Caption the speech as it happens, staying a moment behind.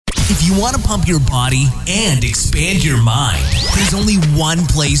If you want to pump your body and expand your mind, there's only one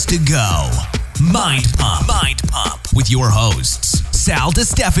place to go. Mind Pump. Mind Pump with your hosts, Sal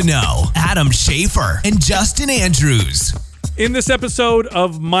DiStefano, Adam Schafer, and Justin Andrews. In this episode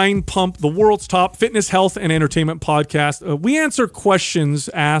of Mind Pump, the world's top fitness, health, and entertainment podcast, we answer questions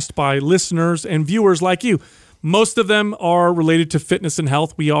asked by listeners and viewers like you. Most of them are related to fitness and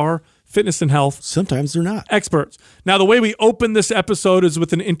health. We are fitness and health. Sometimes they're not. Experts. Now, the way we open this episode is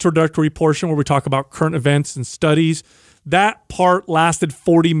with an introductory portion where we talk about current events and studies. That part lasted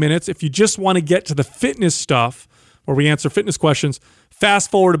 40 minutes. If you just want to get to the fitness stuff, where we answer fitness questions, fast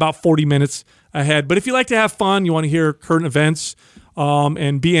forward about 40 minutes ahead. But if you like to have fun, you want to hear current events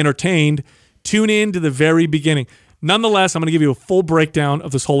and be entertained, tune in to the very beginning. Nonetheless, I'm going to give you a full breakdown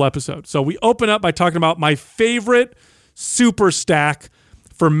of this whole episode. So we open up by talking about my favorite super stack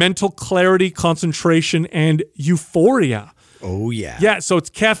for mental clarity, concentration, and euphoria. Oh, yeah. Yeah, so it's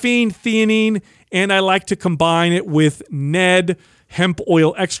caffeine, theanine, and I like to combine it with NED hemp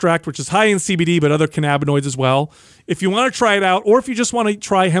oil extract, which is high in CBD, but other cannabinoids as well. If you want to try it out, or if you just want to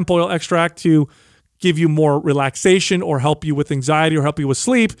try hemp oil extract to give you more relaxation or help you with anxiety or help you with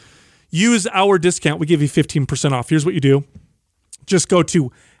sleep, use our discount. We give you 15% off. Here's what you do. Just go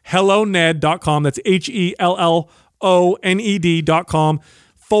to helloned.com. That's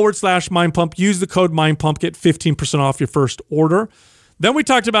HELLONED.com/Mind Pump. Use the code Mind Pump. Get 15% off your first order. Then we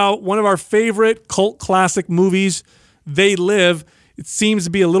talked about one of our favorite cult classic movies, They Live. It seems to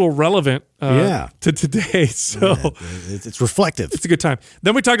be a little relevant to today. So it's reflective. It's a good time.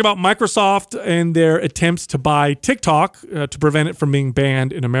 Then we talked about Microsoft and their attempts to buy TikTok to prevent it from being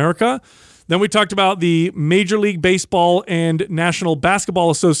banned in America. Then we talked about the Major League Baseball and National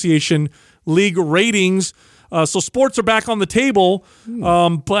Basketball Association league ratings. So sports are back on the table,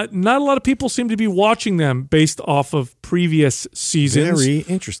 but not a lot of people seem to be watching them based off of previous seasons. Very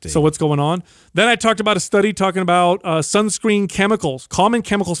interesting. So what's going on? Then I talked about a study talking about sunscreen chemicals, common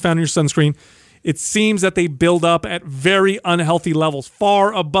chemicals found in your sunscreen. It seems that they build up at very unhealthy levels,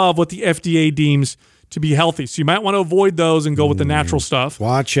 far above what the FDA deems to be healthy. So you might want to avoid those and go with the natural stuff.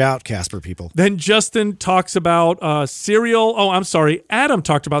 Watch out, Casper people. Then Justin talks about cereal. Oh, I'm sorry. Adam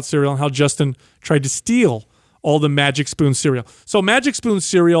talked about cereal and how Justin tried to steal all the Magic Spoon cereal. So Magic Spoon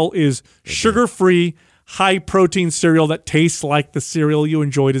cereal is sugar-free, high-protein cereal that tastes like the cereal you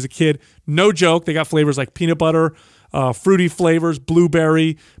enjoyed as a kid. No joke. They got flavors like peanut butter, fruity flavors,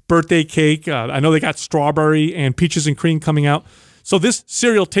 blueberry, birthday cake. I know they got strawberry and peaches and cream coming out. So this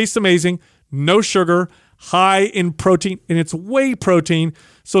cereal tastes amazing. No sugar, high in protein, and it's whey protein.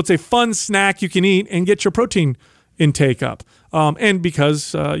 So it's a fun snack you can eat and get your protein intake up. And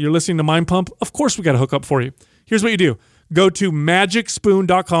because you're listening to Mind Pump, of course we got a hookup for you. Here's what you do. Go to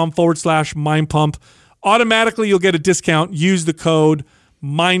magicspoon.com/Mind Pump. Automatically, you'll get a discount. Use the code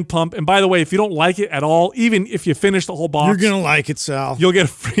Mind Pump. And by the way, if you don't like it at all, even if you finish the whole box, you're going to like it, Sal. You'll get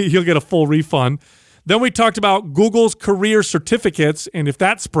a full refund. Then we talked about Google's career certificates and if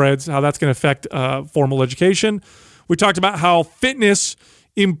that spreads, how that's going to affect formal education. We talked about how fitness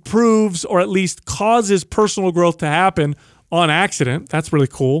improves or at least causes personal growth to happen on accident. That's really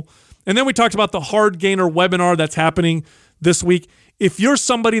cool. And then we talked about the Hard Gainer webinar that's happening this week. If you're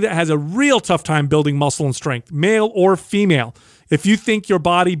somebody that has a real tough time building muscle and strength, male or female, if you think your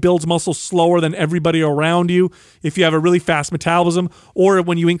body builds muscle slower than everybody around you, if you have a really fast metabolism, or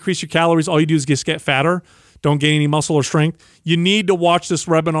when you increase your calories, all you do is just get fatter, don't gain any muscle or strength, you need to watch this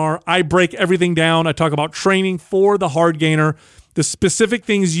webinar. I break everything down. I talk about training for the Hard Gainer, the specific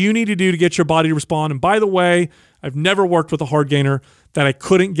things you need to do to get your body to respond. And by the way, I've never worked with a Hard Gainer that I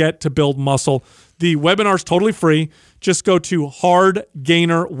couldn't get to build muscle. The webinar is totally free. Just go to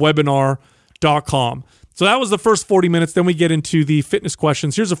hardgainerwebinar.com. So that was the first 40 minutes. Then we get into the fitness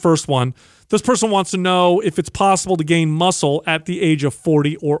questions. Here's the first one. This person wants to know if it's possible to gain muscle at the age of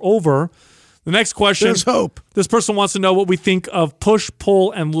 40 or over. The next question. There's hope. This person wants to know what we think of push,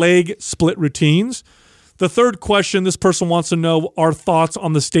 pull, and leg split routines. The third question, this person wants to know our thoughts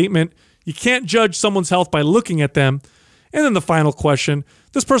on the statement, you can't judge someone's health by looking at them. And then the final question,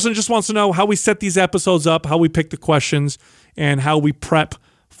 this person just wants to know how we set these episodes up, how we pick the questions, and how we prep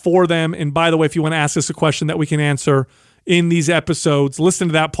for them. And by the way, if you want to ask us a question that we can answer in these episodes, listen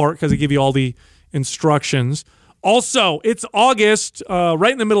to that part because I give you all the instructions. Also, it's August,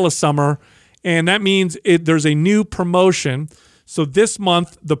 right in the middle of summer, and that means there's a new promotion. So this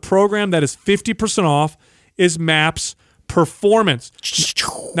month, the program that is 50% off is MAPS Performance.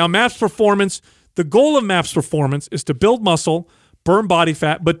 Now, MAPS Performance, the goal of MAPS Performance is to build muscle, burn body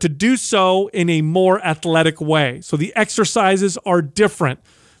fat, but to do so in a more athletic way. So the exercises are different.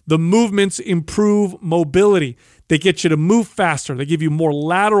 The movements improve mobility. They get you to move faster. They give you more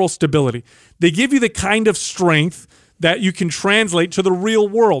lateral stability. They give you the kind of strength that you can translate to the real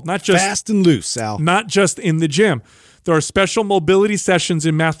world, not just Fast and loose, Sal. not just in the gym. There are special mobility sessions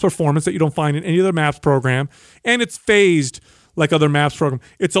in MAPS Performance that you don't find in any other MAPS program, and it's phased like other MAPS program.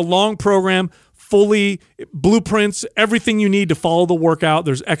 It's a long program, fully blueprints, everything you need to follow the workout.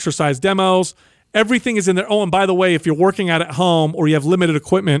 There's exercise demos. Everything is in there. Oh, and by the way, if you're working out at home or you have limited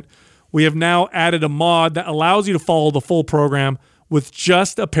equipment, we have now added a mod that allows you to follow the full program with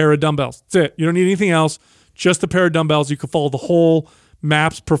just a pair of dumbbells. That's it. You don't need anything else. Just a pair of dumbbells. You can follow the whole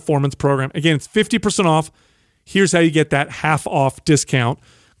MAPS Performance program. Again, it's 50% off. Here's how you get that half off discount.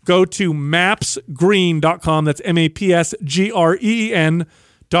 Go to mapsgreen.com. That's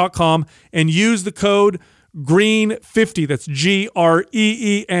MAPSGREEN.com and use the code GREEN50. That's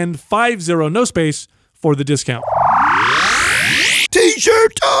GREEN50, no space, for the discount.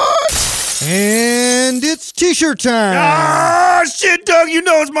 T-shirt time! And it's t-shirt time. Ah, shit, Doug, you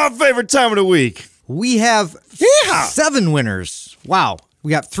know it's my favorite time of the week. We have 7 winners. Wow. We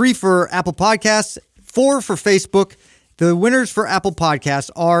got 3 for Apple Podcasts, 4 for Facebook. The winners for Apple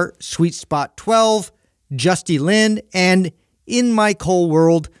Podcasts are Sweet Spot 12, Justy Lynn, and In My Coal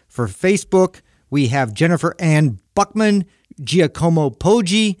World. For Facebook, we have Jennifer Ann Buckman, Giacomo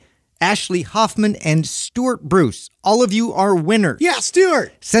Poggi, Ashley Hoffman, and Stuart Bruce. All of you are winners. Yeah,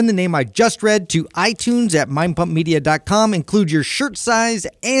 Stuart. Send the name I just read to iTunes at mindpumpmedia.com. Include your shirt size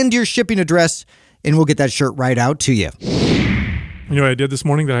and your shipping address, and we'll get that shirt right out to you. You know what I did this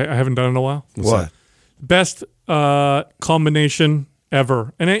morning that I haven't done in a while? What? Best combination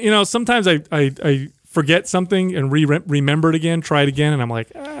ever. And, sometimes I forget something and remember it again, try it again, and I'm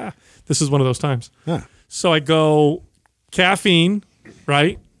like, this is one of those times. Huh. So I go caffeine,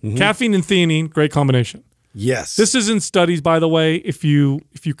 right? Mm-hmm. Caffeine and theanine, great combination. Yes. This is in studies, by the way. If you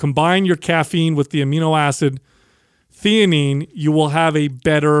combine your caffeine with the amino acid theanine, you will have a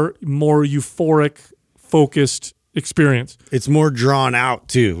better, more euphoric, focused experience. It's more drawn out,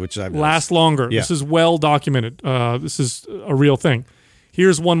 too, which I've Last longer. Yeah. This is well documented. This is a real thing.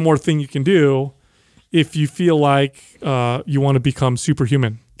 Here's one more thing you can do if you feel like you want to become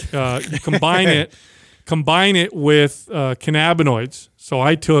superhuman. You combine it with cannabinoids. So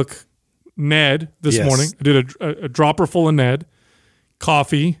I took Ned this morning. I did a dropper full of Ned,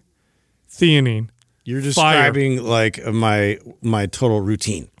 coffee, theanine. You're describing like my total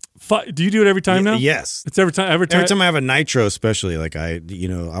routine. Do you do it every time now? Yes. It's every time. Every time I have a nitro, especially like I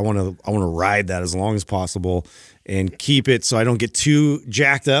want to ride that as long as possible and keep it so I don't get too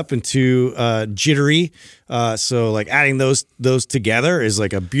jacked up and too jittery. So like adding those together is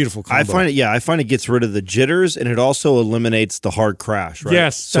like a beautiful combo. I find it gets rid of the jitters and it also eliminates the hard crash, right?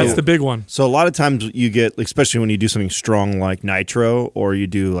 Yes, that's the big one. So a lot of times you get, especially when you do something strong like nitro or you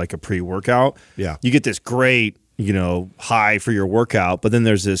do like a pre-workout, you get this great high for your workout, but then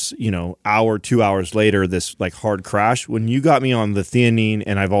there's this, hour, 2 hours later, this like hard crash. When you got me on the theanine,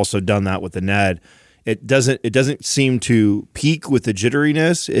 and I've also done that with the Ned, it doesn't seem to peak with the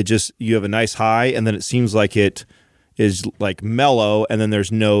jitteriness. It just, you have a nice high, and then it seems like it is like mellow, and then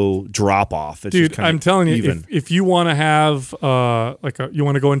there's no drop off. It's Dude, I'm telling you, if you want to have you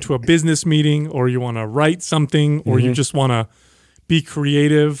want to go into a business meeting, or you want to write something, or you just want to be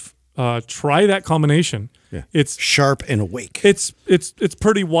creative, try that combination. Yeah. It's sharp and awake. It's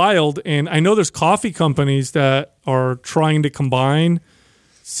pretty wild, and I know there's coffee companies that are trying to combine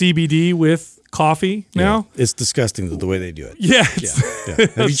CBD with coffee now. Yeah. It's disgusting the way they do it. Yeah.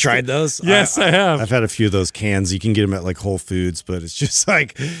 Have you tried those? Yes, I have. I've had a few of those cans. You can get them at like Whole Foods, but it's just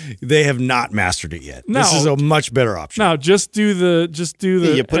like they have not mastered it yet. No. This is a much better option. No, just do the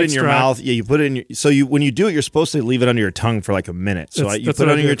you put it in your mouth. Yeah, you put it in your, when you do it, you're supposed to leave it under your tongue for like a minute. So you put it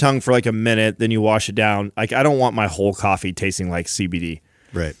under your tongue for like a minute, then you wash it down. Like I don't want my whole coffee tasting like CBD.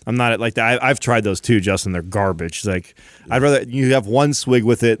 Right. I'm not like that. I've tried those too, Justin. They're garbage. It's like I'd rather you have one swig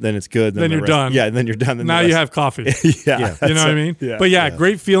with it, then it's good. Then you're done. Yeah, and then you're done. Then now you have coffee. Yeah. You know what I mean? Yeah. But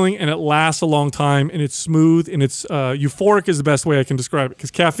great feeling, and it lasts a long time, and it's smooth, and it's euphoric is the best way I can describe it,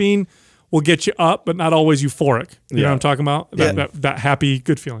 because caffeine will get you up, but not always euphoric. You know what I'm talking about? That happy,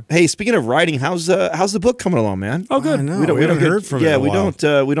 good feeling. Hey, speaking of writing, how's the book coming along, man? Oh, good. We haven't heard from it. Yeah, in a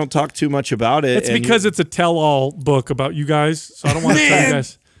while. we don't talk too much about it. It's because it's a tell-all book about you guys, so I don't want to tell you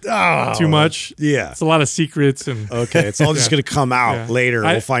guys too much. Yeah. It's a lot of secrets. And okay, it's all just going to come out later.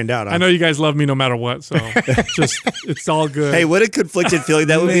 We'll find out. I know you guys love me no matter what, so it's all good. Hey, what a conflicted feeling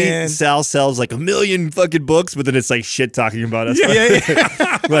that would be. Sal sells like 1 million fucking books, but then it's like shit talking about us.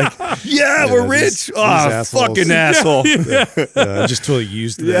 Yeah. Like, we're rich. These Fucking asshole. I just totally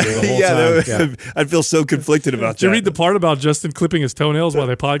used that the whole time. I'd feel so conflicted about that. Did you read the part about Justin clipping his toenails while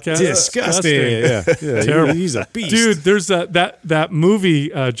they podcast? Disgusting. Yeah. Terrible. He's a beast. Dude, there's that movie,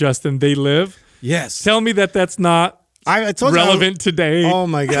 Justin, They Live. Yes. Tell me that's not I told relevant today. Oh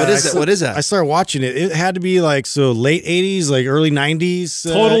my god! What is that? I started watching it. It had to be like late '80s, like early '90s,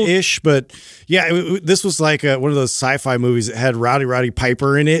 Total ish. But yeah, this was like one of those sci-fi movies that had Rowdy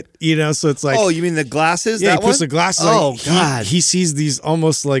Piper in it. So it's like, oh, you mean the glasses? Yeah, that he puts one? the glasses. Oh like, god, he sees these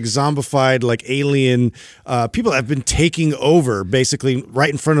almost like zombified, like alien people that have been taking over, basically right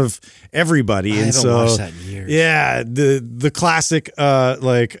in front of everybody. I haven't watched that in years. Yeah, the classic.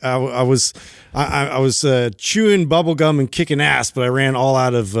 I was chewing bubble gum and kicking ass, but I ran all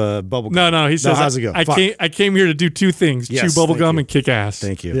out of bubble gum. No. He says, how's it go? I came here to do two things: Yes, chew bubble gum you. and kick ass.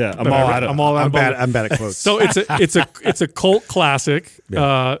 Thank you. Yeah, I'm all out. I'm bad at quotes. So it's a cult classic.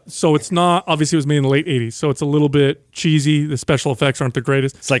 Yeah. So it's not, obviously it was made in the late 80s. So it's a little bit cheesy. The special effects aren't the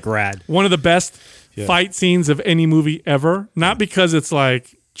greatest. it's like rad. One of the best fight scenes of any movie ever. Not because it's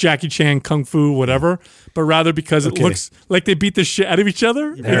like Jackie Chan, Kung Fu, whatever, but rather because it looks like they beat the shit out of each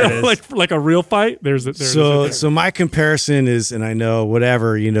other. There it is. like a real fight. So my comparison is, and I know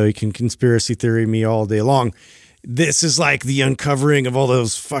whatever, you can conspiracy theory me all day long. This is like the uncovering of all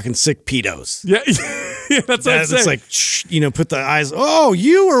those fucking sick pedos. Yeah, that's what I'm saying. It's like, put the eyes. Oh,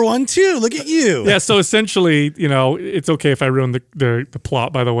 you were one too. Look at you. Yeah, so essentially, it's okay if I ruin the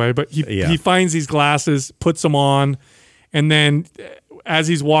plot, by the way, but he finds these glasses, puts them on, and then as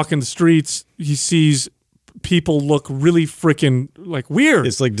he's walking the streets, he sees people look really freaking like weird.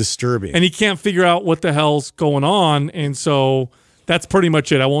 It's like disturbing. And he can't figure out what the hell's going on, and so that's pretty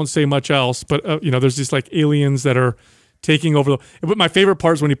much it. I won't say much else, but there's these like aliens that are taking over. But my favorite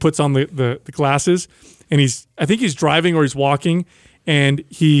part is when he puts on the glasses, and I think he's driving or he's walking, and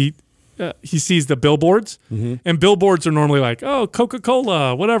he sees the billboards, and billboards are normally like, oh,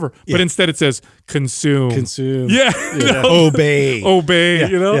 Coca-Cola, whatever, but instead it says consume. Yeah. Obey.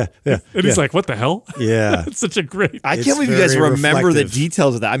 And he's like, what the hell? Yeah. It's such a great. I can't believe you guys remember the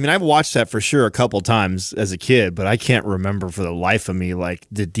details of that. I mean, I've watched that for sure a couple times as a kid, but I can't remember for the life of me like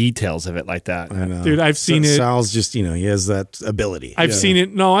the details of it like that. I know. Dude, I've seen it. Sal's just, he has that ability. I've seen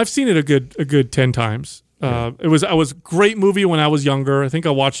it. No, I've seen it a good 10 times. It was a great movie when I was younger. I think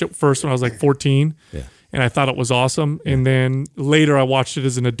I watched it first when I was like 14. Yeah. And I thought it was awesome. And then later I watched it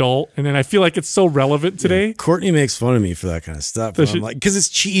as an adult. And then I feel like it's so relevant today. Yeah. Courtney makes fun of me for that kind of stuff. I'm like, because it's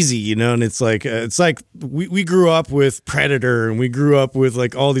cheesy, and it's like we grew up with Predator, and we grew up with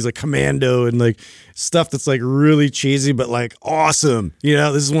like all these like Commando and like stuff that's like really cheesy, but like awesome.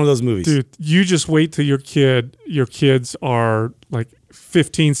 This is one of those movies. Dude, you just wait till your kids are like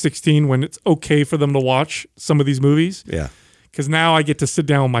 15, 16 when it's okay for them to watch some of these movies. Yeah. Because now I get to sit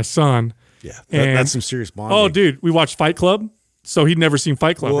down with my son. Yeah, that's some serious bonding. Oh, dude, we watched Fight Club. So he'd never seen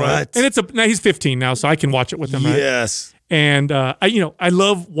Fight Club, what? Right? And now he's 15 now, so I can watch it with him, right? Yes. And I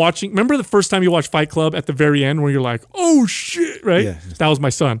love watching. Remember the first time you watched Fight Club at the very end, where you're like, "Oh shit!" Right? Yeah. That was my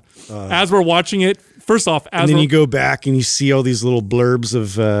son. As we're watching it, first off, and then you go back and you see all these little blurbs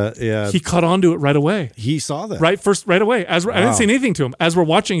of he caught on to it right away. He saw that right away. I didn't say anything to him. As we're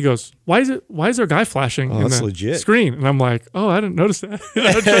watching, he goes, "Why is there a guy flashing in that's the legit. screen?" And I'm like, "Oh, I didn't notice that."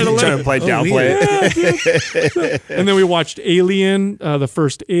 trying to downplay it. And then we watched Alien, the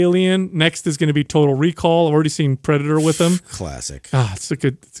first Alien. Next is going to be Total Recall. I've already seen Predator with him. Classic. It's a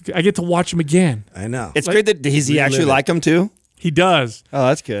good. I get to watch him again. I know. It's great that does he actually like him too? He does. Oh,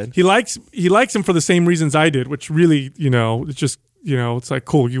 that's good. He likes him for the same reasons I did, which really, it's just, it's like,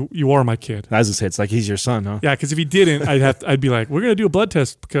 cool, you are my kid. I was gonna say it's like he's your son, huh? Yeah, because if he didn't, I'd be like, we're gonna do a blood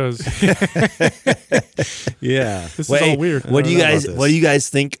test because yeah, this is all weird. What do you guys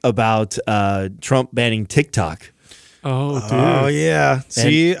think about Trump banning TikTok? Oh, dude. Oh, yeah.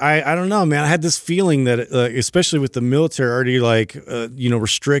 See, I don't know, man. I had this feeling that, especially with the military already,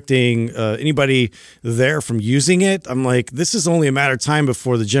 restricting anybody there from using it, I'm like, this is only a matter of time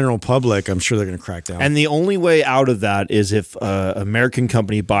before the general public, I'm sure they're going to crack down. And the only way out of that is if an American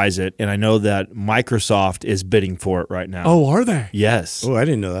company buys it, and I know that Microsoft is bidding for it right now. Oh, are they? Yes. Oh, I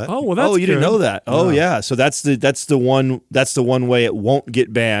didn't know that. Oh, well, that's you didn't know that? Oh, yeah. So that's the one way it won't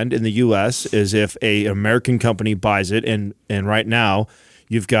get banned in the U.S. is if a American company buys it, and right now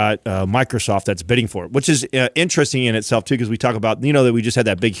you've got Microsoft that's bidding for it, which is interesting in itself too, because we talk about that we just had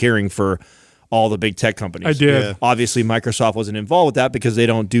that big hearing for all the big tech companies. I did. Yeah. Obviously, Microsoft wasn't involved with that because they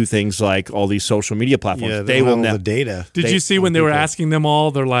don't do things like all these social media platforms. Yeah, they will have all the data. Did you see when they were asking them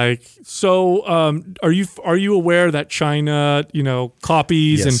all? They're like, "So, are you aware that China,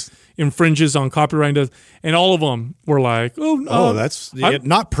 copies and infringes on copyright, and all of them were like, that's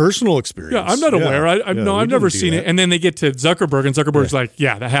not personal experience. Yeah, I'm not aware. I've never seen it. And then they get to Zuckerberg, and Zuckerberg's like,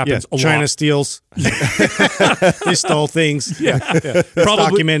 yeah, that happens a lot. China steals. They stole things. Yeah.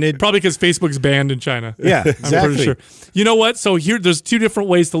 Documented. Probably because Facebook's banned in China. Yeah, exactly. I'm pretty sure. You know what? So there's two different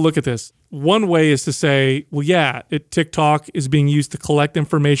ways to look at this. One way is to say, well, yeah, TikTok is being used to collect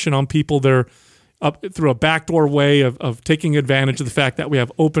information on people. They're up through a backdoor way of taking advantage of the fact that we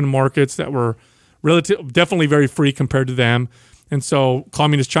have open markets that were definitely very free compared to them. And so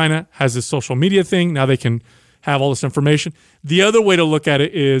communist China has this social media thing. Now they can have all this information. The other way to look at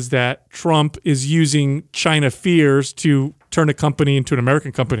it is that Trump is using China fears to turn a company into an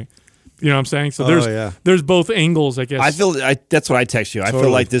American company. You know what I'm saying? So there's both angles, I guess. I feel that's what I text you. Totally. I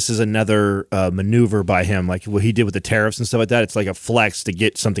feel like this is another maneuver by him, like what he did with the tariffs and stuff like that. It's like a flex to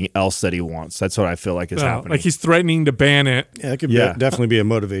get something else that he wants. That's what I feel like is happening. Like he's threatening to ban it. Yeah, it could definitely be a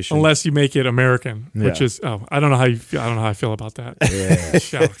motivation, unless you make it American, which is I don't know how you feel. I don't know how I feel about that.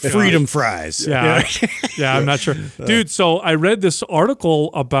 Yeah. Freedom fries. Yeah, I'm not sure, dude. So I read this article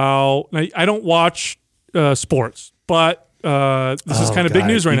about. I don't watch sports, but. This is kind of big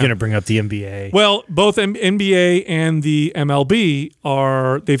news right now. You're going to bring up the NBA. Well, both NBA and the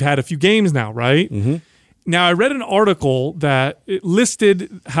MLB they've had a few games now, right? Mm-hmm. Now, I read an article that it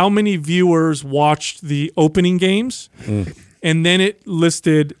listed how many viewers watched the opening games, and then it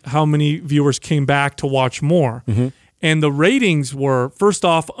listed how many viewers came back to watch more. Mm-hmm. And the ratings were, first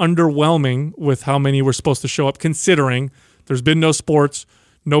off, underwhelming with how many were supposed to show up, considering there's been no sports.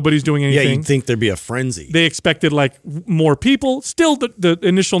 Nobody's doing anything. Yeah, you'd think there'd be a frenzy. They expected like more people. Still, the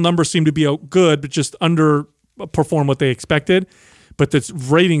initial numbers seemed to be good, but just underperform what they expected. But the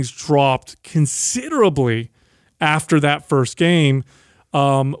ratings dropped considerably after that first game.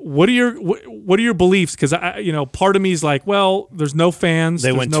 What are your beliefs? Because part of me is like, well, there's no fans.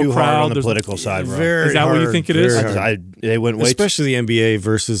 They went too hard on the political side. Is that what you think it is? They went way especially the NBA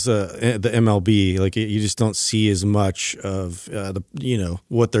versus the MLB. Like you just don't see as much of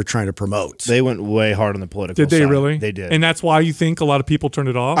what they're trying to promote. They went way hard on the political. Did they side. really? They did, and that's why you think a lot of people turned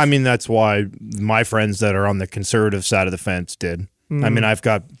it off. I mean, that's why my friends that are on the conservative side of the fence did. I mean, I've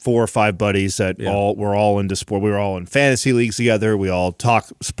got 4 or 5 buddies that we're all into sport. We were all in fantasy leagues together. We all talk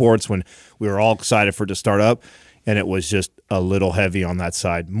sports when we were all excited for it to start up, and it was just a little heavy on that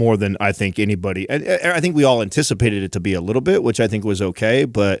side, more than I think anybody. I think we all anticipated it to be a little bit, which I think was okay.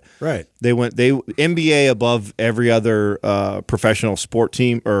 But they NBA above every other professional sport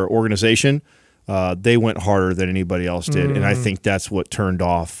team or organization. They went harder than anybody else did, and I think that's what turned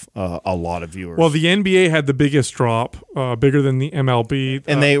off a lot of viewers. Well, the NBA had the biggest drop, bigger than the MLB,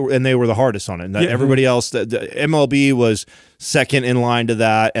 and they were the hardest on it. Everybody else, the MLB was second in line to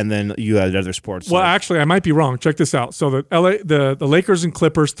that, and then you had other sports. Well, actually, I might be wrong. Check this out. So the Lakers and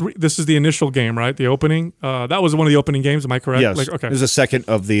Clippers. This is the initial game, right? The opening. That was one of the opening games. Am I correct? Yes. Okay. It was the second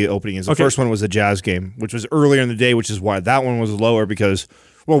of the opening games. The first one was the Jazz game, which was earlier in the day, which is why that one was lower because.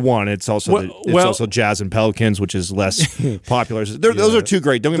 Well, one, it's also also Jazz and Pelicans, which is less popular. Those are two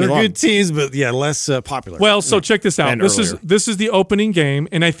great. Don't get me wrong. They're good teams, but less popular. Well, so check this out. This is the opening game,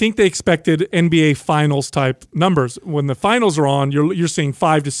 and I think they expected NBA Finals type numbers. When the finals are on, you're seeing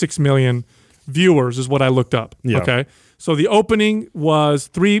 5 to 6 million viewers, is what I looked up. Yeah. Okay, so the opening was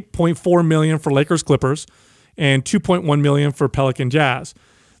 3.4 million for Lakers Clippers, and 2.1 million for Pelican Jazz.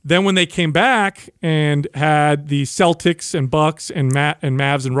 Then when they came back and had the Celtics and Bucks and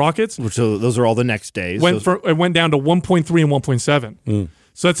Mavs and Rockets, so those are all the next days. It went down to 1.3 and 1.7.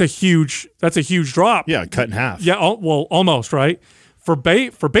 So that's a huge drop. Yeah, cut in half. Yeah, almost right. For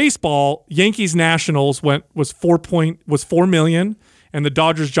baseball, Yankees Nationals was 4 million, and the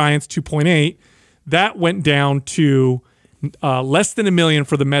Dodgers Giants 2.8. That went down to less than 1 million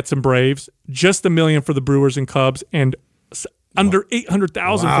for the Mets and Braves, just 1 million for the Brewers and Cubs, and under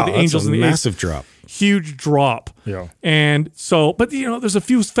 800,000 for the Angels and the A's. Massive drop. Huge drop. Yeah. And so, but there's a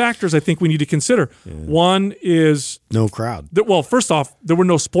few factors I think we need to consider. Yeah. One is no crowd. Well, first off, there were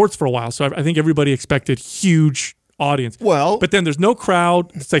no sports for a while, so I think everybody expected huge audience. Well, but then there's no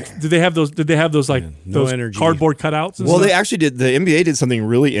crowd. It's like, did they have those like those energy. Cardboard cutouts? Well, they actually did. The NBA did something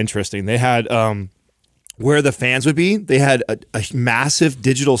really interesting. They had where the fans would be. They had a massive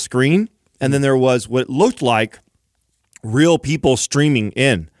digital screen, and then there was what looked like real people streaming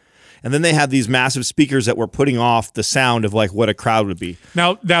in. And then they had these massive speakers that were putting off the sound of like what a crowd would be.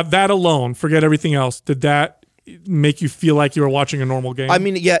 Now, that alone, forget everything else, did that make you feel like you were watching a normal game? I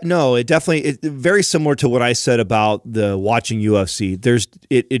mean, yeah, no, it definitely very similar to what I said about the watching UFC.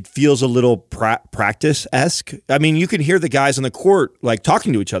 It feels a little practice-esque. I mean, you can hear the guys on the court like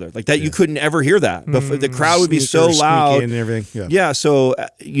talking to each other like that. You couldn't ever hear that. The crowd would be so loud and everything. Yeah, so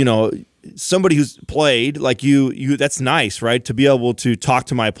somebody who's played like you that's nice, right? To be able to talk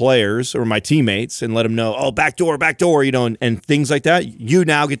to my players or my teammates and let them know, back door, and things like that. You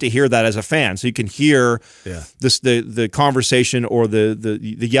now get to hear that as a fan, so you can hear the conversation or the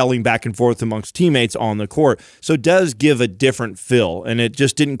yelling back and forth amongst teammates on the court. So it does give a different feel, and it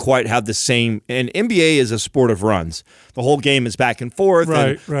just didn't quite have the same. And NBA is a sport of runs. The whole game is back and forth.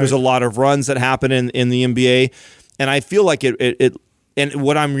 Right. There's a lot of runs that happen in the NBA, and I feel like it. And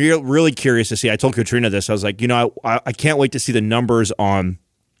what I'm really curious to see, I told Katrina this, I was like, I can't wait to see the numbers on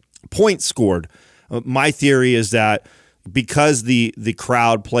points scored. My theory is that because the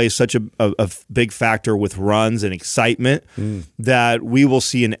crowd plays such a big factor with runs and excitement, that we will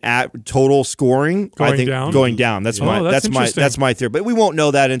see an total scoring going down. That's my theory. But we won't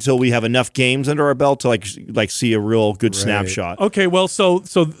know that until we have enough games under our belt to like see a real good snapshot. Okay, well, so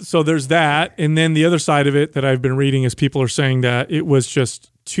there's that, and then the other side of it that I've been reading is people are saying that it was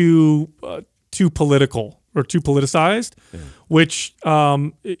just too political or too politicized, which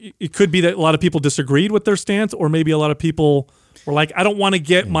it could be that a lot of people disagreed with their stance, or maybe a lot of people were like, I don't want to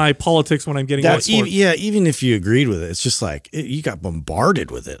get my politics when I'm getting that sport. Even if you agreed with it, it's just like you got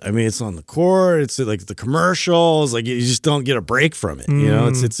bombarded with it. I mean, it's on the court, it's like the commercials, like you just don't get a break from it.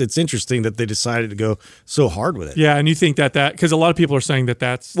 It's interesting that they decided to go so hard with it. Yeah, and you think that because a lot of people are saying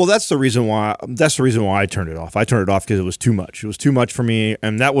that's that's the reason why I turned it off. I turned it off because it was too much. It was too much for me,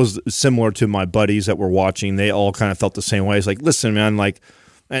 and that was similar to my buddies that were watching. They all kind of felt the same way. It's like, listen, man, like.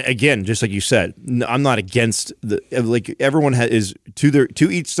 Again, just like you said, I'm not against everyone is to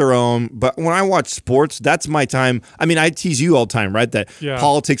each their own. But when I watch sports, that's my time. I mean, I tease you all the time, right? That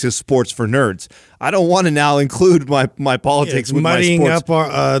politics is sports for nerds. I don't want to now include my politics with my sports. Muddying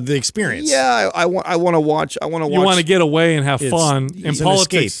up the experience. Yeah, I want to watch. You want to get away and have fun, and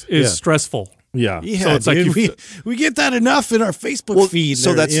politics is stressful. Yeah. So it's like we get that enough in our Facebook feed.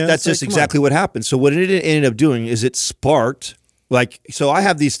 So that's just exactly what happened. So what it ended up doing is it sparked. So I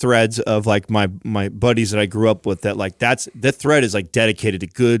have these threads of like my buddies that I grew up with that thread is like dedicated to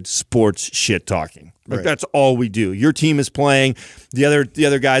good sports shit talking. Like that's all we do. Your team is playing, the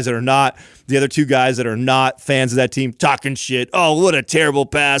other guys that are not, the other two guys that are not fans of that team talking shit. Oh, what a terrible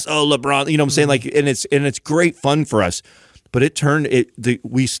pass. Oh, LeBron, you know what I'm saying? Like, and it's great fun for us. But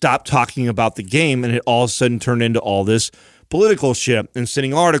we stopped talking about the game, and it all of a sudden turned into all this political shit and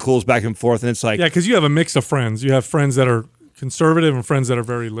sending articles back and forth. And it's like, because you have a mix of friends. You have friends that are conservative and friends that are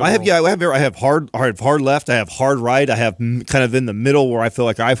very liberal. I have hard left. I have hard right. I have kind of in the middle where I feel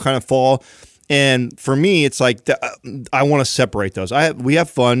like I've kind of fall. And for me, it's like I want to separate those. We have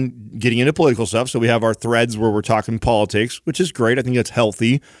fun getting into political stuff. So we have our threads where we're talking politics, which is great. I think that's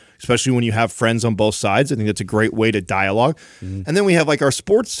healthy, especially when you have friends on both sides. I think that's a great way to dialogue. And then we have like our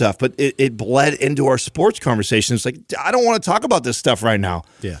sports stuff, but it bled into our sports conversations. Like, I don't want to talk about this stuff right now.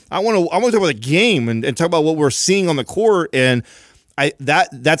 Yeah, I want to talk about the game and talk about what we're seeing on the court. And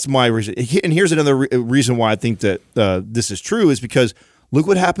that's my reason. And here's another reason why I think that this is true is because look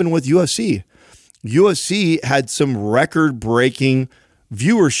what happened with UFC. UFC had some record-breaking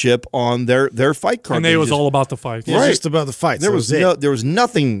viewership on their fight card. And it was all about the fights. It was just about the fights. There was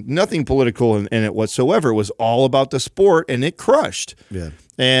nothing political in it whatsoever. It was all about the sport, and it crushed. Yeah.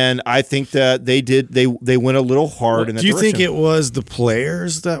 And I think that they went a little hard in that direction. Do you think it was the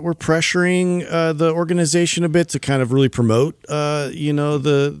players that were pressuring the organization a bit to kind of really promote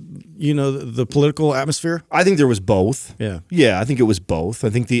the political atmosphere? I think there was both. Yeah, I think it was both. I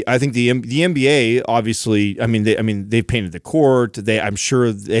think the NBA obviously. They've painted the court. I'm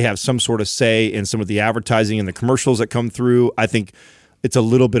sure they have some sort of say in some of the advertising and the commercials that come through. I think it's a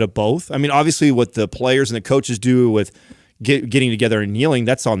little bit of both. I mean, obviously, what the players and the coaches do with getting together and kneeling,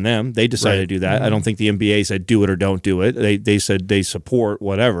 that's on them. They decided to do that. Mm-hmm. I don't think the NBA said do it or don't do it. They said they support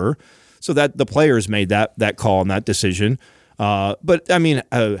whatever. So that the players made that call and that decision. But I mean,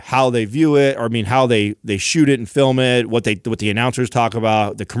 how they view it, or I mean, how they shoot it and film it, what the announcers talk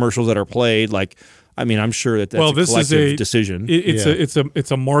about, the commercials that are played. Like, I mean, I'm sure that's a collective decision.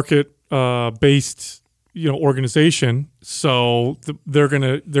 It's a market based organization, so they're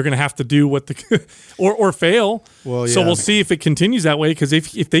gonna have to do what or fail. Well, yeah. So we'll see if it continues that way, because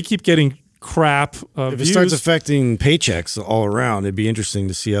if they keep getting crap if views. it starts affecting paychecks all around, it'd be interesting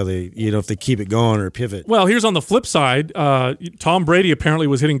to see how they, if they keep it going or pivot. Well, here's on the flip side. Tom Brady apparently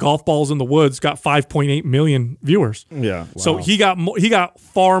was hitting golf balls in the woods, got 5.8 million viewers. Yeah. So he got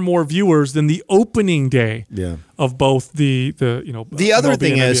far more viewers than the opening day of both the The other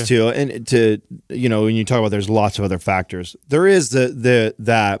thing is too, and when you talk about there's lots of other factors. There is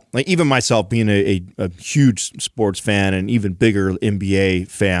that like even myself being a huge sports fan and even bigger NBA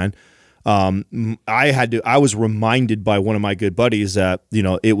fan. I was reminded by one of my good buddies that,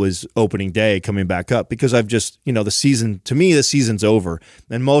 it was opening day coming back up because I've just, the season's over.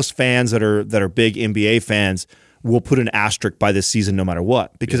 And most fans that are big NBA fans will put an asterisk by this season no matter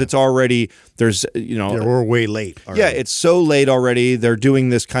what, because it's already, we're way late already. Yeah, it's so late already. They're doing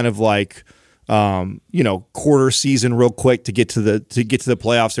this kind of like, quarter season real quick to get to the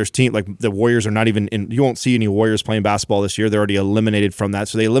playoffs. There's like the Warriors are not even in. You won't see any Warriors playing basketball this year. They're already eliminated from that.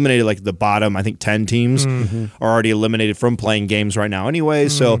 So they eliminated like the bottom, I think 10 teams are already eliminated from playing games right now anyway.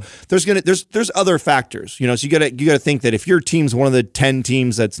 So there's other factors, so you gotta think that if your team's one of the 10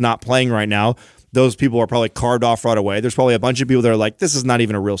 teams that's not playing right now, those people are probably carved off right away. There's probably a bunch of people that are like, this is not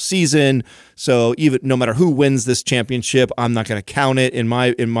even a real season. So even no matter who wins this championship, I'm not going to count it in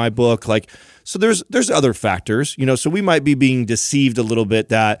my book. Like, so there's other factors, so we might be being deceived a little bit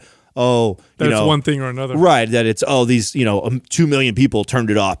that, that's one thing or another. Right. That it's, these, 2 million people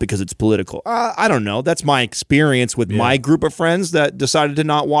turned it off because it's political. I don't know. That's my experience with my group of friends that decided to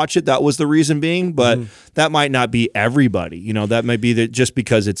not watch it. That was the reason being, but that might not be everybody. That might be just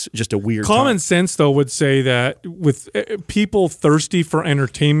because it's just a weird Common time. sense, though, would say that with people thirsty for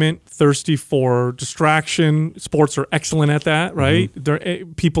entertainment, thirsty for distraction, sports are excellent at that, right?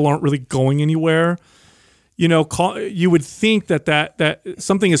 People aren't really going anywhere. You would think that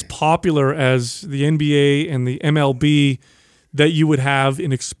something as popular as the NBA and the MLB, that you would have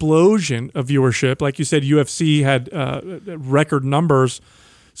an explosion of viewership. Like you said, UFC had record numbers.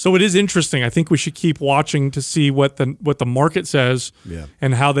 So it is interesting. I think we should keep watching to see what the market says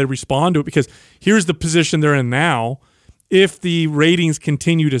and how they respond to it. Because here's the position they're in now. If the ratings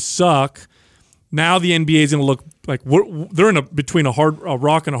continue to suck, now the NBA is going to look like they're between a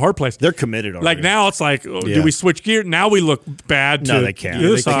rock and a hard place. They're committed already. Like now it's like, do we switch gear? Now we look bad to they can't. the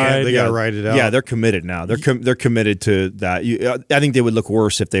other side. They got to ride it out. Yeah, they're committed now. They're committed to that. I think they would look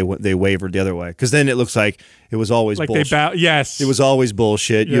worse if they wavered the other way, because then it looks like it was always like bullshit. Yes, it was always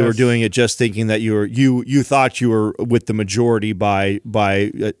bullshit. Yes. You were doing it just thinking that you thought you were with the majority by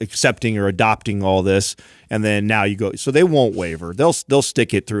accepting or adopting all this, and then now you go. So they won't waver. They'll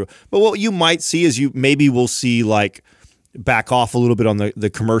stick it through. But what you might see is maybe we'll see like back off a little bit on the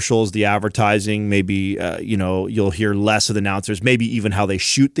commercials, the advertising. Maybe you'll hear less of the announcers. Maybe even how they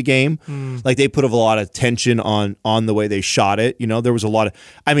shoot the game. Like they put a lot of attention on the way they shot it. There was a lot of.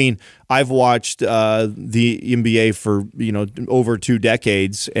 I mean, I've watched the NBA for over 2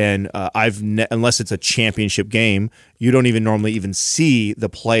 decades, and unless it's a championship game, you don't even normally even see the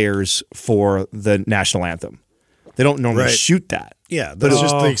players for the national anthem. They don't normally shoot that. Yeah, but it's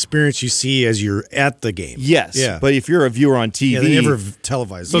just the experience you see as you're at the game. Yes, but if you're a viewer on TV, they never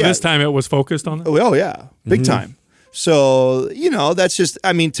televise. So this time it was focused on that? Oh yeah, big time. So that's just.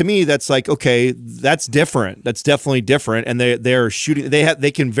 I mean, to me, that's like okay, that's different. That's definitely different, and they're shooting.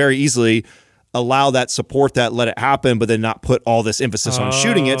 They can very easily allow that, support that, let it happen, but then not put all this emphasis on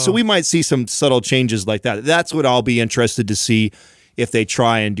shooting it. So we might see some subtle changes like that. That's what I'll be interested to see if they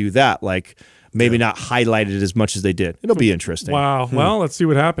try and do that. Like. Maybe not highlighted as much as they did. It'll be interesting. Wow. Well, let's see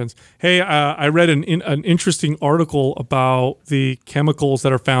what happmes. Hey, I read an interesting article about the chemicals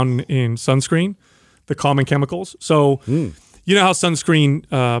that are found in sunscreen, the common chemicals. So you know how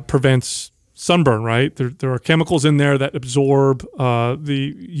sunscreen prevents sunburn, right? There are chemicals in there that absorb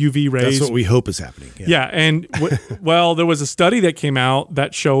the UV rays. That's what we hope is happening. Yeah. And well, there was a study that came out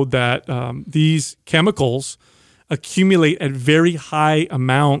that showed that these chemicals accumulate at very high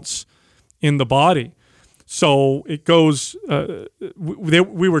amounts in the body. So it goes.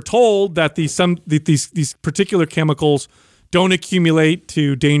 We were told that these particular chemicals don't accumulate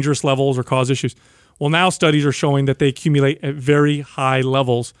to dangerous levels or cause issues. Well, now studies are showing that they accumulate at very high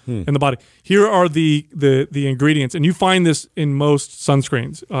levels in the body. Here are the ingredients, and you find this in most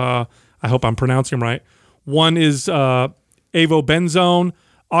sunscreens. I hope I'm pronouncing them right. One is avobenzone,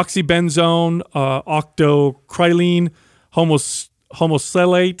 oxybenzone, octocrylene,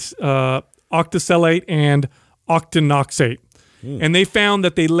 homosalate, octisalate, and octinoxate. And they found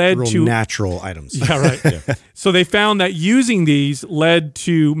that they led to natural items. Yeah, right. So they found that using these led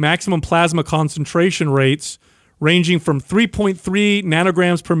to maximum plasma concentration rates ranging from 3.3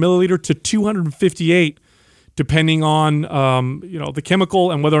 nanograms per milliliter to 258 depending on the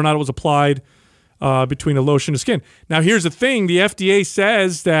chemical and whether or not it was applied between a lotion and skin. Now, here's the thing. The FDA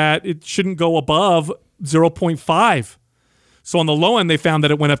says that it shouldn't go above 0.5. So on the low end, they found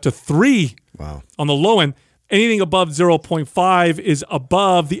that it went up to 3. Wow. On the low end, anything above 0.5 is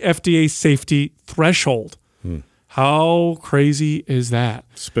above the FDA safety threshold. How crazy is that?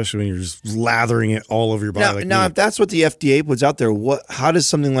 Especially when you're just lathering it all over your body. Now, if that's what the FDA puts out there, how does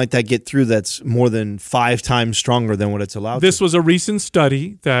something like that get through that's more than 5 times stronger than what it's allowed This to? was a recent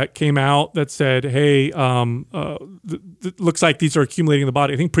study that came out that said, hey, looks like these are accumulating in the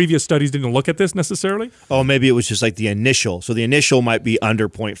body. I think previous studies didn't look at this necessarily. Oh, maybe it was just like the initial. So the initial might be under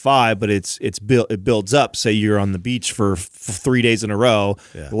 0.5, but it builds up. Say you're on the beach for 3 days in a row,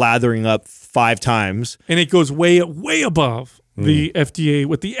 lathering up 5 times. And it goes way above the FDA,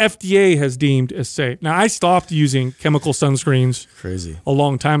 what the FDA has deemed as safe. Now, I stopped using chemical sunscreens a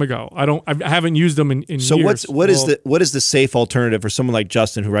long time ago. I haven't used them in so years. what is the safe alternative for someone like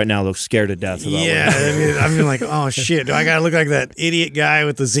Justin, who right now looks scared to death about I mean, like, oh shit, do I gotta look like that idiot guy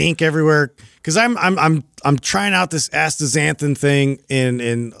with the zinc everywhere? Because I'm trying out this astaxanthin thing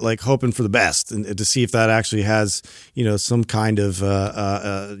and like hoping for the best and to see if that actually has some kind of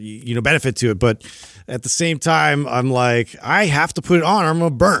benefit to it. But at the same time, I'm like, I have to put it on or I'm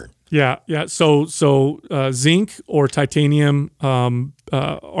gonna burn. Yeah. So zinc or titanium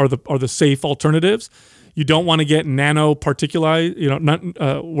are the safe alternatives. You don't want to get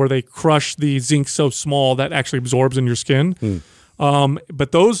nanoparticuli, where they crush the zinc so small that actually absorbs in your skin.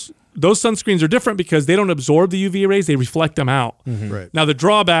 But those sunscreens are different because they don't absorb the UV rays; they reflect them out. Right. Now the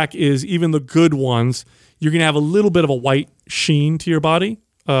drawback is even the good ones, you're gonna have a little bit of a white sheen to your body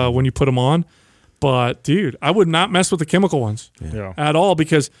when you put them on. But dude, I would not mess with the chemical ones at all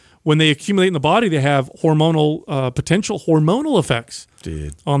because when they accumulate in the body, they have potential hormonal effects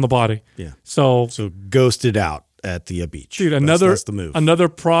on the body. Yeah. So ghosted out at the beach. Dude, that's the move. Another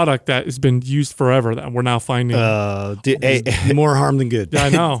product that has been used forever that we're now finding more harm than good. Yeah, I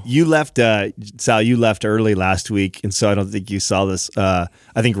know. You left, Sal. You left early last week, and so I don't think you saw this. I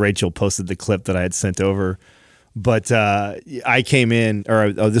think Rachel posted the clip that I had sent over. But I came in,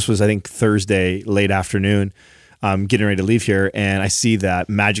 this was, I think, Thursday, late afternoon, getting ready to leave here, and I see that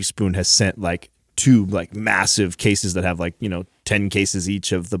Magic Spoon has sent like 2 like massive cases that have 10 cases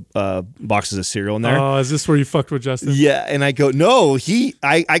each of the boxes of cereal in there. Oh, is this where you fucked with Justin? Yeah, and I go, no,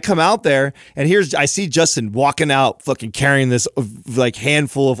 I come out there, and I see Justin walking out fucking carrying this like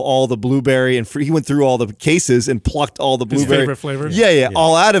handful of all the blueberry, and he went through all the cases and plucked all the blueberry. His favorite flavor? Yeah,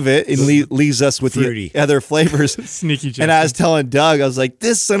 all out of it, and leaves us with fruity. The other flavors. Sneaky Justin. And I was telling Doug, I was like,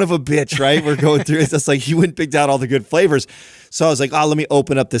 this son of a bitch, right? We're going through it. That's like, he went and picked out all the good flavors. So I was like, let me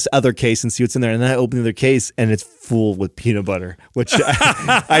open up this other case and see what's in there. And then I opened the other case, and it's full with peanut butter, which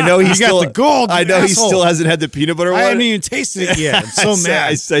I know he still got the gold. I know asshole. He still hasn't had the peanut butter one. I haven't even tasted it yet. I'm so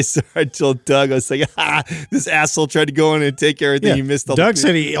mad. I told Doug, I was like, this asshole tried to go in and take everything. He missed all Doug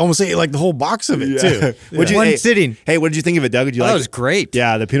said he almost ate like the whole box of it, too. One sitting. Hey, what did you think of it, Doug? Did you like it? That was great.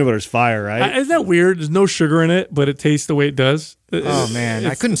 Yeah, the peanut butter's fire, right? Isn't that weird? There's no sugar in it, but it tastes the way it does. Oh, man.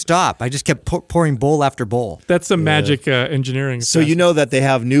 I couldn't stop. I just kept pouring bowl after bowl. That's some magic engineering. So you know that they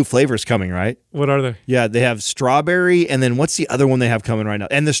have new flavors coming, right? What are they? Yeah, they have strawberry, and then what's the other one they have coming right now?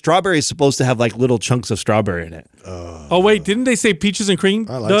 And the strawberry is supposed to have like little chunks of strawberry in it. Oh, wait, didn't they say peaches and cream,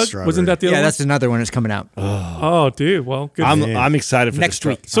 I like Doug? strawberry. Wasn't that the other one? Yeah, that's another one that's coming out. Oh, dude. Well, good. I'm excited for Next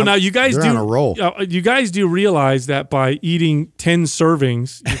week. So now you guys They're on a roll. You guys do realize that by eating 10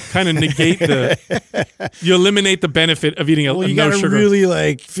 servings, you kind of negate you eliminate the benefit of eating Well, you no got to sugar. really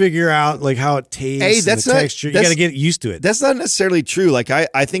like figure out like how it tastes. Hey, that's and the not- texture. You that's- got to get used to it. That's not necessarily true. Like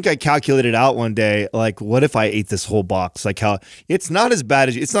I think I calculated out one day, like what if I ate this whole box? Like how it's not as bad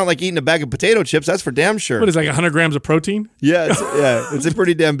as it's not like eating a bag of potato chips. That's for damn sure. What is it, like 100 grams of protein? Yeah, it's a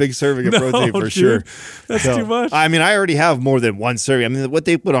pretty damn big serving of protein for dude. sure. That's too much. I mean, I already have more than one serving. I mean, what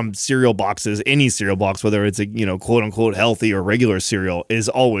they put on cereal boxes, any cereal box, whether it's a quote unquote healthy or regular cereal, is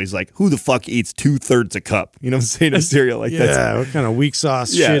always like, who the fuck eats 2/3 a cup? You know what I'm saying? A cereal like Yeah, what kind of weak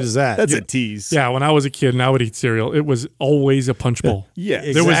sauce yeah, shit is that? That's a tease. Yeah, when I was a kid and I would eat cereal, it was always a punch bowl. Yeah,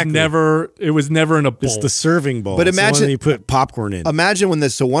 It was never in a bowl. It's the serving bowl. But It's the one imagine- that you put popcorn in. Imagine when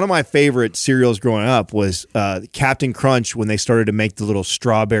this. So one of my favorite cereals growing up was Captain Crunch when they started to make the little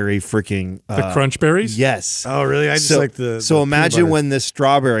strawberry freaking the crunch berries? Yes. Oh, really? I just like the. So the imagine peanut butter. when this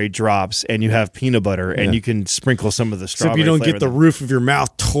strawberry drops and you have peanut butter and you can sprinkle some of the Except strawberry. you don't flavor get the in roof of your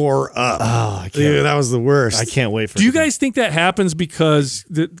mouth tore up. Oh, I can't. Dude, that was the worst. I can't wait for. Do it you to come. guys think that happens because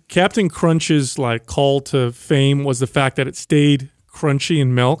the Captain Crunch's like call to fame was the fact that it stayed crunchy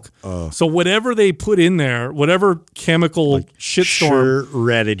in milk. So whatever they put in there, whatever chemical shitstorm, sure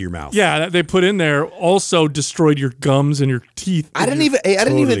retted your mouth. Yeah, that they put in there also destroyed your gums and your teeth. I didn't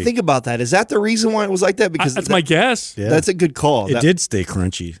even think about that. Is that the reason why it was like that? Because that's my guess. Yeah. That's a good call. It did stay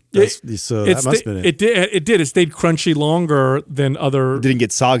crunchy. So that must have been it. It did. It stayed crunchy longer than other. It didn't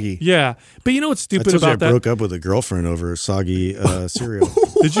get soggy. Yeah, but you know what's stupid about that? I broke up with a girlfriend over soggy cereal.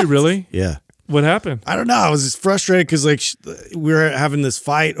 Did you really? Yeah. What happened? I don't know. I was just frustrated because like we were having this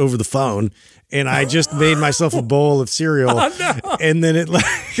fight over the phone, and I just made myself a bowl of cereal, and then it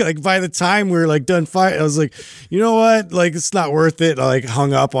like by the time we were like done fighting, I was like, you know what, like it's not worth it. I like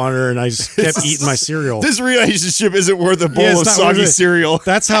hung up on her, and I just kept eating my cereal. This relationship isn't worth a bowl of soggy cereal.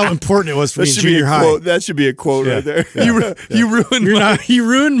 That's how important it was for me in junior high. That should be a quote right there. You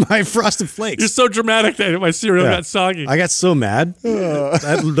ruined my Frosted Flakes. You're so dramatic that my cereal got soggy. I got so mad.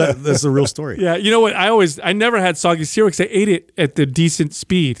 That's the real story. Yeah, you know what? I never had soggy cereal because I ate it at the decent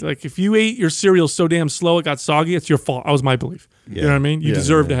speed. Like if you ate your cereal so damn slow it got soggy, it's your fault. That was my belief. Yeah. You know what I mean? You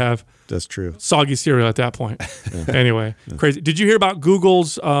deserve to have that's true soggy cereal at that point. Anyway, crazy. Did you hear about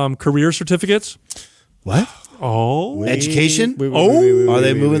Google's career certificates? What? Oh, education. Are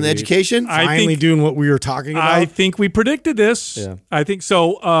they moving the education? Finally doing what we were talking about. I think we predicted this. Yeah. I think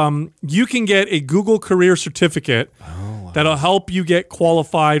so. You can get a Google career certificate that'll help you get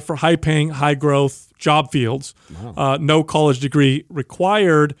qualified for high-paying, high-growth job fields. Wow. No college degree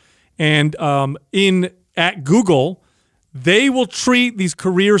required. And at Google, they will treat these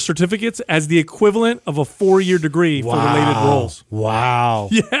career certificates as the equivalent of a 4-year degree for related roles. Wow.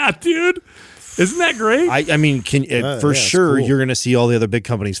 Yeah, dude. Isn't that great? I mean, for sure, cool. You're going to see all the other big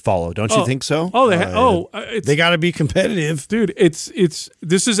companies follow. Don't you think so? They got to be competitive, dude.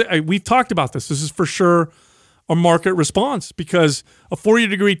 We've talked about this. This is for sure a market response because a 4-year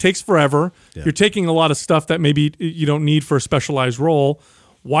degree takes forever. Yeah. You're taking a lot of stuff that maybe you don't need for a specialized role.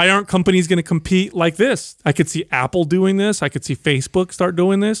 Why aren't companies going to compete like this? I could see Apple doing this. I could see Facebook start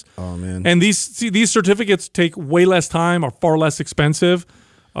doing this. Oh man! And these certificates take way less time, are far less expensive.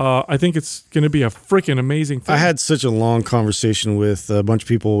 I think it's going to be a freaking amazing thing. I had such a long conversation with a bunch of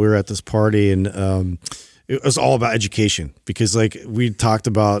people. We were at this party, and it was all about education because, like, we talked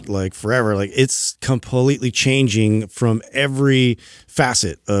about like forever. Like, it's completely changing from every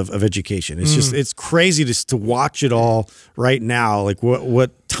facet of education. It's just it's crazy to watch it all right now. Like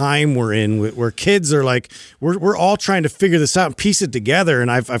what time we're in, where kids are like we're all trying to figure this out and piece it together.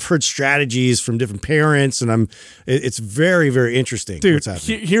 And I've heard strategies from different parents, and it's very, very interesting. Dude, what's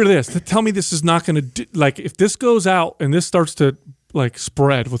happening. Hear this. Tell me this is not going to like if this goes out and this starts to like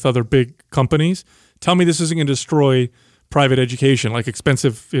spread with other big companies. Tell me this isn't going to destroy private education, like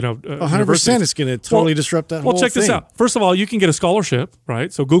expensive, 100%. It's going to totally disrupt that whole thing. Well, check this out. First of all, you can get a scholarship,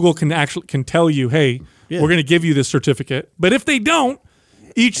 right? So Google can tell you, hey, we're going to give you this certificate. But if they don't,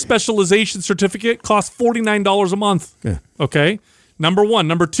 each specialization certificate costs $49 a month. Yeah. Okay. Number one.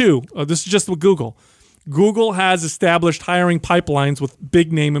 Number two. This is just with Google. Google has established hiring pipelines with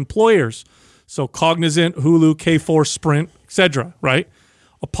big name employers. So Cognizant, Hulu, Kforce, Sprint, etc. Right.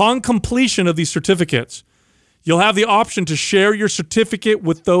 Upon completion of these certificates, you'll have the option to share your certificate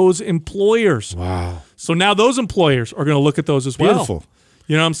with those employers. Wow. So now those employers are going to look at those as well. Beautiful.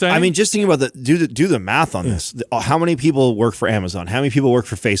 You know what I'm saying? I mean, just thinking about do the math on this. How many people work for Amazon? How many people work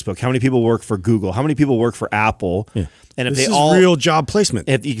for Facebook? How many people work for Google? How many people work for Apple? Yeah. And if this is real job placement.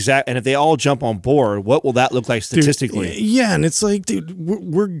 And if they all jump on board, what will that look like statistically? Dude, yeah, and it's like, dude,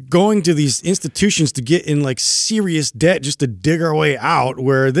 we're going to these institutions to get in like serious debt just to dig our way out.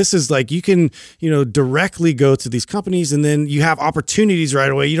 Where this is like you can directly go to these companies and then you have opportunities right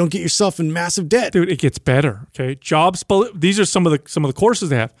away. You don't get yourself in massive debt, dude. It gets better. Okay, these are some of the courses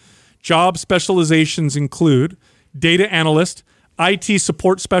they have. Job specializations include data analyst, IT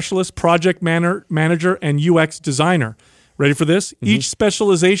support specialist, project manager, and UX designer. Ready for this? Mm-hmm. Each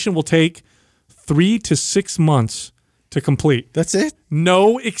specialization will take 3 to 6 months to complete. That's it?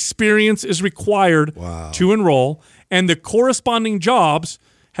 No experience is required to enroll, and the corresponding jobs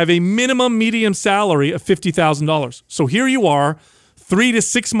have a minimum median salary of $50,000. So here you are, 3 to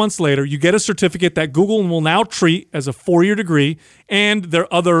 6 months later, you get a certificate that Google will now treat as a 4-year degree, and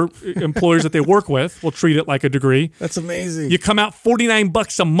their other employers that they work with will treat it like a degree. That's amazing. You come out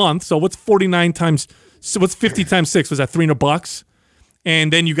 $49 a month. So what's 49 times? So what's 50 times 6? Was that $300?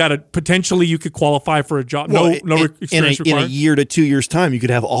 And then you got to potentially you could qualify for a job. No experience required. In a year to 2 years time, you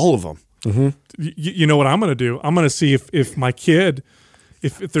could have all of them. Mm-hmm. You know what I'm going to do? I'm going to see if my kid.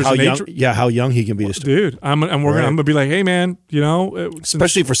 If there's how young he can be, dude. I'm gonna be like, hey man,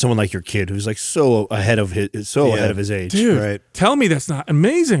 especially for someone like your kid who's like so ahead of his age, dude. Right. Tell me that's not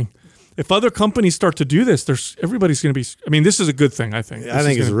amazing. if other companies start to do this, everybody's going to be. I mean, this is a good thing. I think. I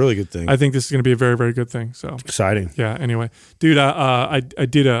think it's a really good thing. I think this is going to be a very, very good thing. So exciting. Yeah. Anyway, dude, I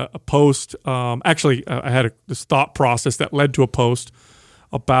did a post. Actually, I had this thought process that led to a post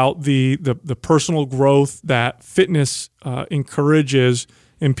about the personal growth that fitness encourages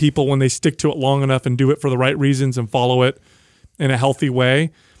in people when they stick to it long enough and do it for the right reasons and follow it in a healthy way.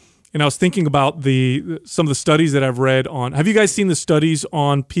 And I was thinking about some of the studies that I've read on. Have you guys seen the studies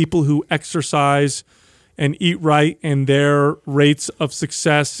on people who exercise and eat right and their rates of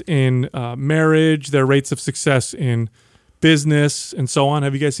success in marriage, their rates of success in business, and so on?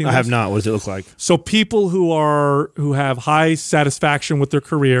 Have you guys seen? I have not. What does it look like? So people who have high satisfaction with their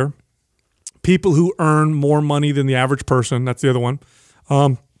career, people who earn more money than the average person. That's the other one.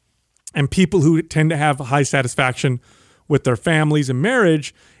 And people who tend to have high satisfaction with their families and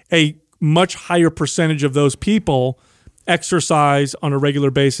marriage, a much higher percentage of those people exercise on a regular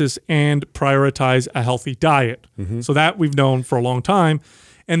basis and prioritize a healthy diet. Mm-hmm. So that we've known for a long time.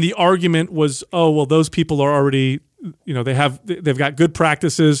 And the argument was, oh, well, those people are already, they've got good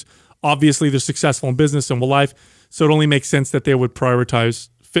practices. Obviously, they're successful in business and life. So it only makes sense that they would prioritize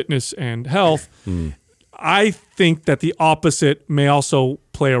fitness and health. Mm. I think that the opposite may also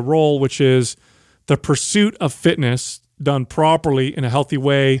play a role, which is the pursuit of fitness done properly in a healthy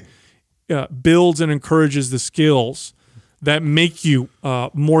way builds and encourages the skills that make you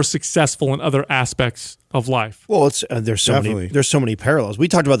more successful in other aspects of life. Well, it's there's so many parallels. We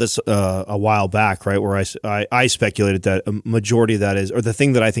talked about this a while back, right? Where I speculated that a majority of that is, or the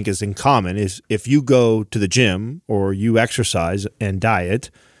thing that I think is in common is, if you go to the gym or you exercise and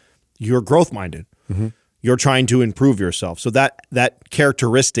diet, you're growth minded. Mm-hmm. You're trying to improve yourself. So that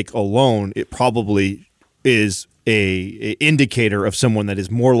characteristic alone, it probably is a indicator of someone that is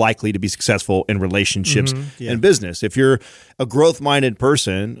more likely to be successful in relationships and business. If you're a growth-minded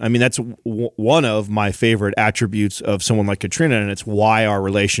person, I mean, that's one of my favorite attributes of someone like Katrina, and it's why our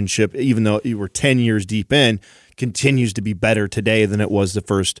relationship, even though you were 10 years deep in, continues to be better today than it was the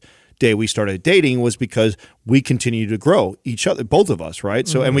first day we started dating, was because we continue to grow each other, both of us, right?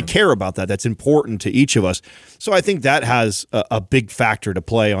 So, and we care about that. That's important to each of us. So I think that has a big factor to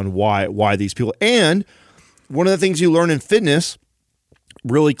play on why these people. And one of the things you learn in fitness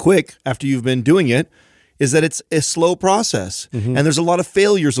really quick after you've been doing it is that it's a slow process, and there's a lot of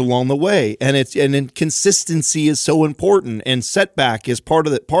failures along the way, and consistency is so important, and setback is part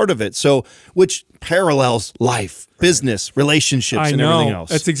of it. So, which parallels life, business, relationships, and everything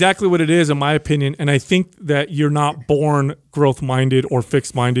else. That's exactly what it is, in my opinion. And I think that you're not born growth-minded or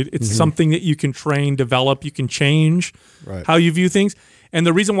fixed-minded. It's something that you can train, develop, you can change how you view things. And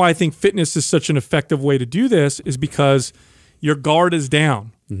the reason why I think fitness is such an effective way to do this is because your guard is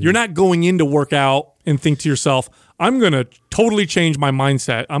down. You're not going in to work out and think to yourself, I'm going to totally change my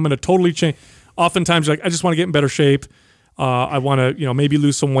mindset. I'm going to totally change. Oftentimes, I just want to get in better shape. I want to, maybe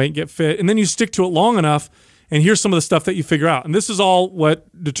lose some weight, get fit. And then you stick to it long enough, and here's some of the stuff that you figure out. And this is all what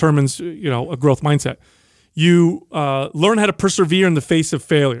determines, a growth mindset. You learn how to persevere in the face of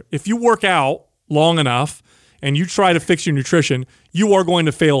failure. If you work out long enough and you try to fix your nutrition, you are going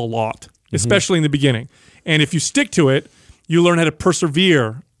to fail a lot, especially in the beginning. And if you stick to it, you learn how to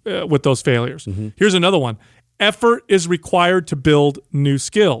persevere with those failures. Here's another one. Effort is required to build new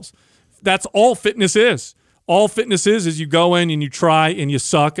skills. That's all fitness is. All fitness is you go in and you try and you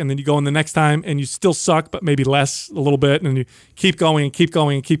suck, and then you go in the next time and you still suck, but maybe less a little bit, and then you keep going and keep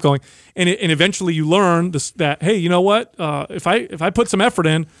going and keep going. And eventually you learn that, hey, you know what? If I put some effort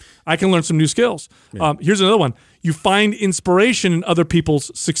in, I can learn some new skills. Yeah. Here's another one. You find inspiration in other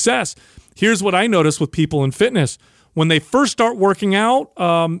people's success. Here's what I notice with people in fitness. When they first start working out,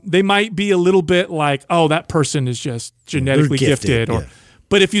 they might be a little bit like, oh, that person is just genetically gifted.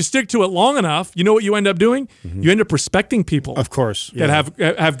 But if you stick to it long enough, you know what you end up doing? You end up respecting people, of course, that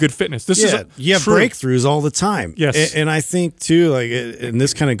have good fitness. You have breakthroughs all the time. Yes, and I think too, and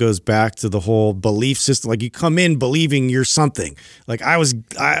this kind of goes back to the whole belief system. Like, you come in believing you're something. Like I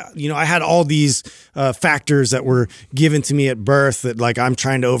had all these factors that were given to me at birth that I'm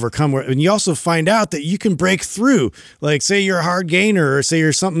trying to overcome. And you also find out that you can break through. Like, say you're a hard gainer, or say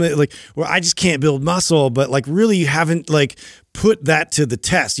you're something that where I just can't build muscle, but really you haven't put that to the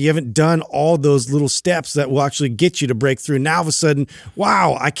test. You haven't done all those little steps that will actually get you to break through. Now, all of a sudden,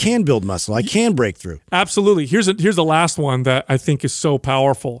 wow, I can build muscle. I can break through. Absolutely. Here's the last one that I think is so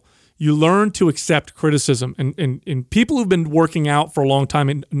powerful. You learn to accept criticism. And people who've been working out for a long time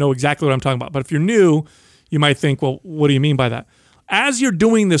and know exactly what I'm talking about. But if you're new, you might think, well, what do you mean by that? As you're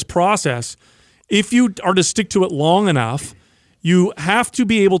doing this process, if you are to stick to it long enough, you have to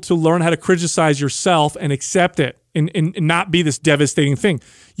be able to learn how to criticize yourself and accept it. and not be this devastating thing.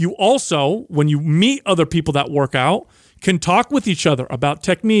 You also, when you meet other people that work out, can talk with each other about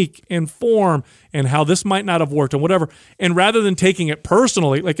technique and form and how this might not have worked and whatever. And rather than taking it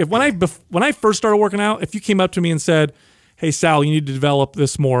personally, like when I first started working out, if you came up to me and said, "Hey Sal, you need to develop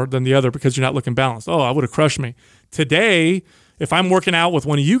this more than the other because you're not looking balanced," oh, I would have crushed me. Today, if I'm working out with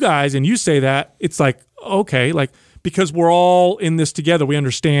one of you guys and you say that, it's like, okay, like, because we're all in this together, we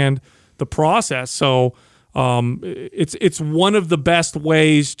understand the process. So it's one of the best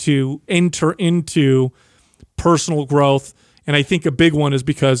ways to enter into personal growth. And I think a big one is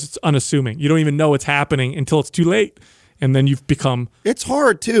because it's unassuming. You don't even know it's happening until it's too late. And then you've become... It's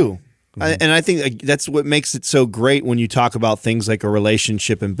hard too. And I think that's what makes it so great when you talk about things like a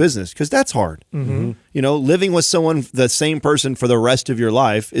relationship in business, because that's hard. You know, living with someone, the same person for the rest of your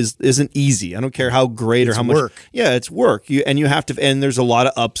life isn't easy. I don't care how great or how much work. Yeah, it's work. You have to, and there's a lot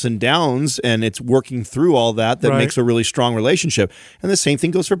of ups and downs, and it's working through all that makes a really strong relationship. And the same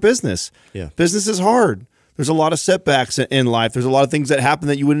thing goes for business. Yeah, business is hard. There's a lot of setbacks in life. There's a lot of things that happen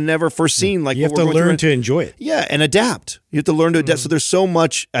that you would have never foreseen. Like you have to learn to enjoy it. Yeah, and adapt. You have to learn to adapt. So there's so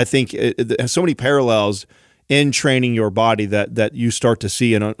much, I think, so many parallels in training your body that you start to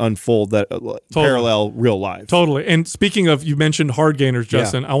see and unfold that parallel real life. Totally. And speaking of, you mentioned hard gainers,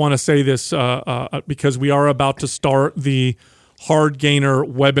 Justin. I want to say this because we are about to start the hard gainer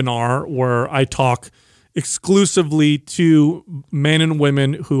webinar where I talk exclusively to men and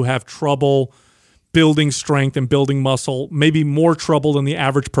women who have trouble building strength and building muscle, maybe more trouble than the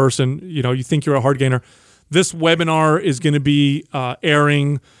average person. You know, you think you're a hard gainer. This webinar is going to be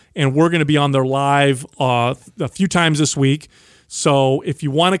airing, and we're going to be on there live a few times this week. So if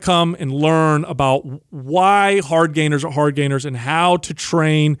you want to come and learn about why hard gainers are hard gainers and how to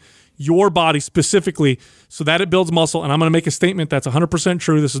train your body specifically so that it builds muscle, and I'm going to make a statement that's 100%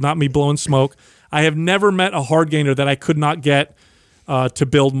 true. This is not me blowing smoke. I have never met a hard gainer that I could not get to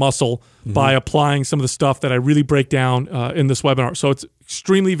build muscle by applying some of the stuff that I really break down in this webinar. So it's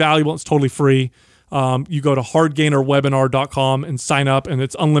extremely valuable. It's totally free. You go to hardgainerwebinar.com and sign up, and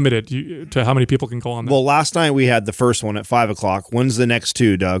it's unlimited to how many people can go on there. Well, last night we had the first one at 5 o'clock. When's the next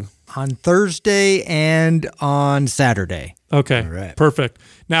two, Doug? On Thursday and on Saturday. Okay, right. Perfect.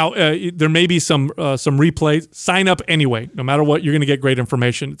 Now, there may be some replays. Sign up anyway. No matter what, you're going to get great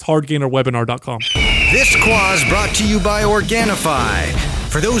information. It's hardgainerwebinar.com. This Quaz brought to you by Organifi.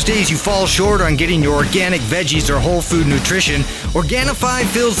 For those days you fall short on getting your organic veggies or whole food nutrition, Organifi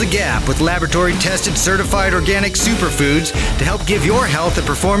fills the gap with laboratory-tested certified organic superfoods to help give your health and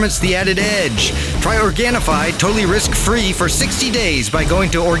performance the added edge. Try Organifi totally risk-free for 60 days by going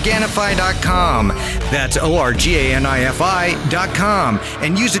to Organifi.com. That's ORGANIFI.com.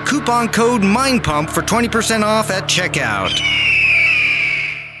 And use the coupon code MINDPUMP for 20% off at checkout.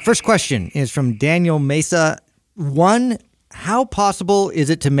 First question is from Daniel Mesa. How possible is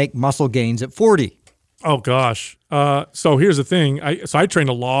it to make muscle gains at 40? Oh, gosh. So here's the thing. I trained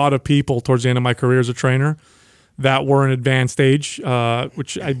a lot of people towards the end of my career as a trainer that were in advanced age,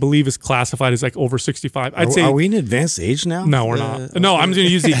 which I believe is classified as like over 65. Are we in advanced age now? No, we're not. No, I'm going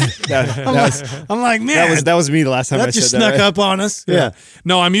to use the... I'm like, man. That was me the last time I said that. That just snuck up on us. Yeah.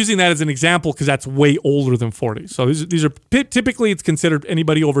 No, I'm using that as an example because that's way older than 40. So these are typically it's considered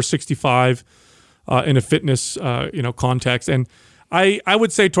anybody over 65 in a fitness context. And I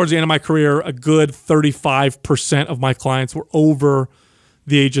would say towards the end of my career, a good 35% of my clients were over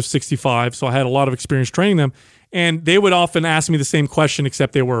the age of 65. So I had a lot of experience training them. And they would often ask me the same question,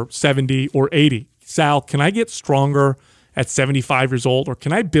 except they were 70 or 80. Sal, can I get stronger at 75 years old, or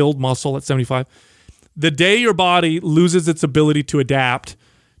can I build muscle at 75? The day your body loses its ability to adapt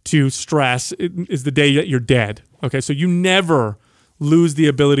to stress is the day that you're dead. Okay, so you never lose the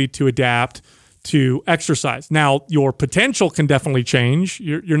ability to adapt to exercise. Now, your potential can definitely change.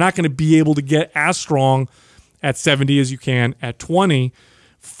 You're not going to be able to get as strong at 70 as you can at 20.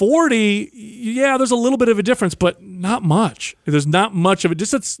 40, yeah, there's a little bit of a difference, but not much. There's not much of it.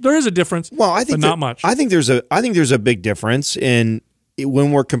 There is a difference, but not much. I think there's a big difference in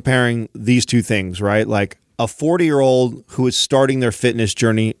when we're comparing these two things, right? Like a 40-year-old who is starting their fitness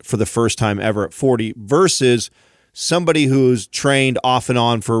journey for the first time ever at 40 versus somebody who's trained off and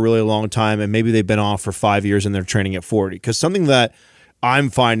on for a really long time, and maybe they've been off for 5 years and they're training at 40. Because something that I'm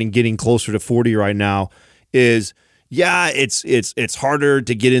finding getting closer to 40 right now is, yeah, it's harder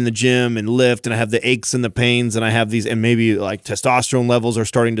to get in the gym and lift, and I have the aches and the pains, and I have these, and maybe like testosterone levels are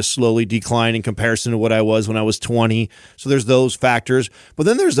starting to slowly decline in comparison to what I was when I was 20. So there's those factors. But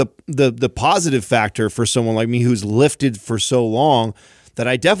then there's the positive factor for someone like me who's lifted for so long that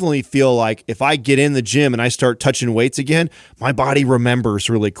I definitely feel like if I get in the gym and I start touching weights again, my body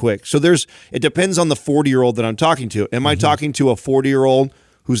remembers really quick. So it depends on the 40-year-old that I'm talking to. Am I talking to a 40-year-old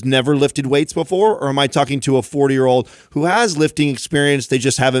who's never lifted weights before, or am I talking to a 40-year-old who has lifting experience? They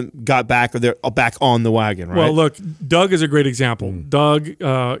just haven't got back, or they're back on the wagon, right? Well, look, Doug is a great example. Doug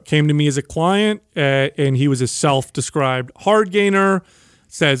came to me as a client, and he was a self-described hard gainer,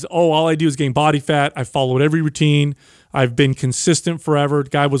 says, all I do is gain body fat. I followed every routine. I've been consistent forever. The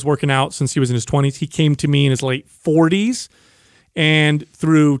guy was working out since he was in his 20s. He came to me in his late 40s, and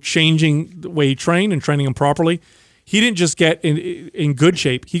through changing the way he trained and training him properly, he didn't just get in good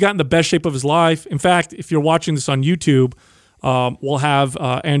shape. He got in the best shape of his life. In fact, if you're watching this on YouTube, we'll have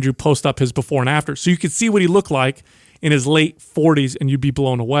Andrew post up his before and after. So you could see what he looked like in his late 40s, and you'd be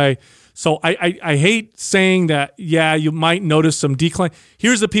blown away. So I hate saying that, you might notice some decline.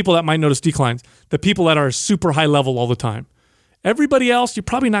 Here's the people that might notice declines. The people that are super high level all the time. Everybody else, you're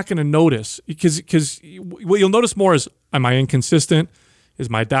probably not going to notice, because what you'll notice more is, am I inconsistent? Is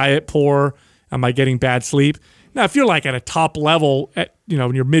my diet poor? Am I getting bad sleep? Now, if you're like at a top level, in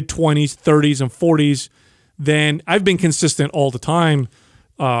your mid-20s, 30s, and 40s, then I've been consistent all the time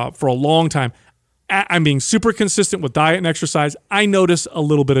for a long time. I'm being super consistent with diet and exercise. I notice a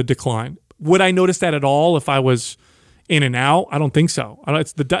little bit of decline. Would I notice that at all if I was in and out? I don't think so.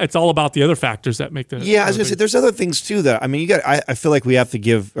 It's all about the other factors that make the. Yeah, I was going to say, there's other things too that, I feel like we have to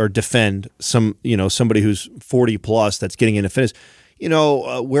give or defend somebody who's 40 plus that's getting into fitness.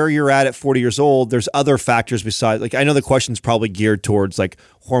 Where you're at 40 years old, there's other factors besides, I know the question's probably geared towards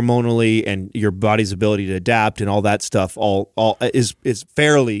hormonally and your body's ability to adapt and all that stuff all is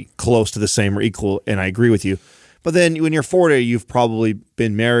fairly close to the same or equal, and I agree with you. But then when you're 40, you've probably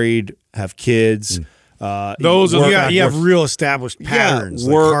been married, have kids. Those you have real established patterns,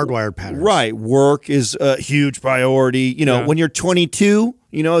 hardwired patterns. Right. Work is a huge priority. When you're 22,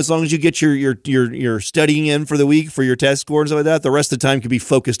 as long as you get your studying in for the week for your test score and stuff like that, the rest of the time can be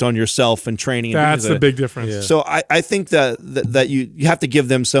focused on yourself and training. That's the big difference. Yeah. So I think that you have to give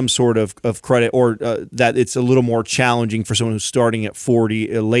them some sort of credit, or that it's a little more challenging for someone who's starting at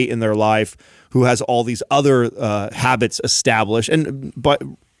 40, late in their life, who has all these other habits established, but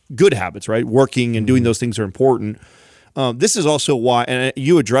good habits, right? Working and doing those things are important. This is also why, and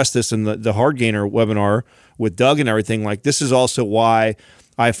you addressed this in the Hard Gainer webinar with Doug and everything, this is also why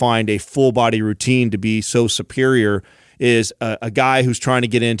I find a full body routine to be so superior, is a guy who's trying to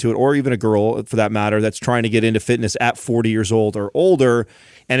get into it, or even a girl for that matter, that's trying to get into fitness at 40 years old or older,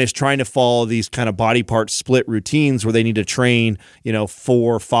 and is trying to follow these kind of body part split routines where they need to train,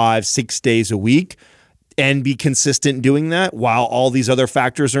 4, 5, 6 days a week, and be consistent doing that while all these other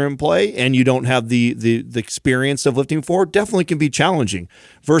factors are in play, and you don't have the experience of lifting forward, definitely can be challenging,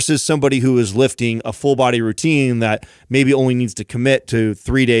 versus somebody who is lifting a full body routine that maybe only needs to commit to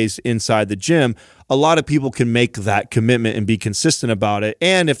 3 days inside the gym. A lot of people can make that commitment and be consistent about it.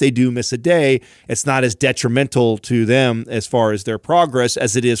 And if they do miss a day, it's not as detrimental to them as far as their progress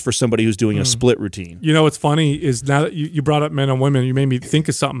as it is for somebody who's doing a split routine. What's funny is, now that you brought up men and women, you made me think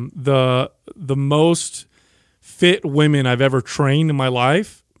of something. The most fit women I've ever trained in my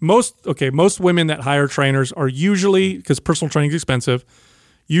life, most women that hire trainers are usually, because personal training is expensive,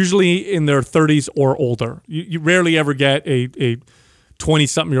 usually in their 30s or older. You rarely ever get a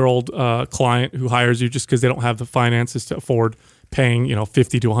 20-something-year-old client who hires you just because they don't have the finances to afford paying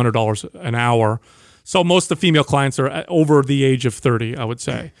 $50 to $100 an hour. So most of the female clients are over the age of 30, I would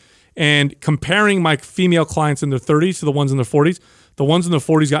say. And comparing my female clients in their 30s to the ones in their 40s, the ones in their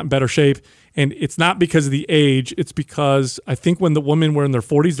 40s got in better shape. And it's not because of the age. It's because I think when the women were in their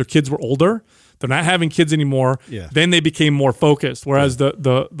 40s, their kids were older. They're not having kids anymore. Yeah. Then they became more focused. Whereas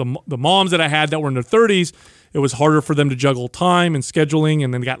the moms that I had that were in their 30s, it was harder for them to juggle time and scheduling,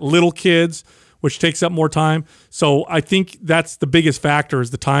 and then they got little kids, which takes up more time. So I think that's the biggest factor,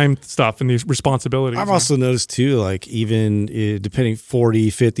 is the time stuff and these responsibilities. I've also noticed too, even depending 40,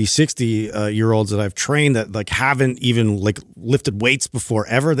 50, 60 year olds that I've trained that haven't even lifted weights before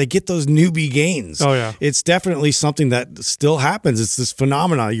ever, they get those newbie gains. Oh yeah. It's definitely something that still happens. It's this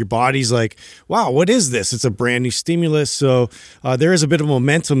phenomenon. Your body's like, wow, what is this? It's a brand new stimulus. So there is a bit of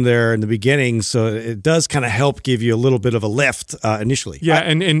momentum there in the beginning. So it does kind of help give you a little bit of a lift initially. Yeah.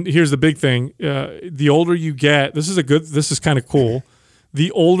 And here's the big thing. The older you get, this is kind of cool.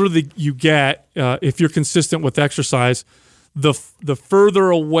 The older you get, if you're consistent with exercise, the further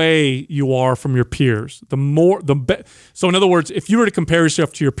away you are from your peers. So in other words, if you were to compare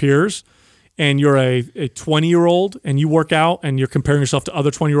yourself to your peers, and you're a 20-year-old and you work out, and you're comparing yourself to other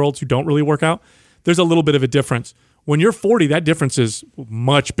 20-year-olds who don't really work out, there's a little bit of a difference. When you're 40, that difference is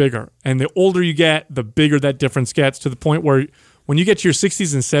much bigger. And the older you get, the bigger that difference gets, to the point where When you get to your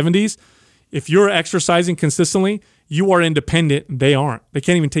 60s and 70s, if you're exercising consistently, you are independent. They aren't. They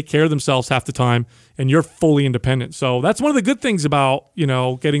can't even take care of themselves half the time, and you're fully independent. So that's one of the good things about,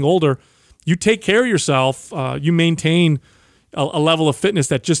 getting older. You take care of yourself. You maintain a level of fitness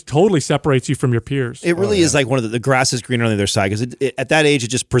that just totally separates you from your peers. It really is like one of the grass is greener on the other side, because at that age it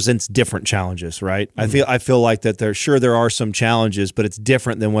just presents different challenges, right? I feel like that there are some challenges, but it's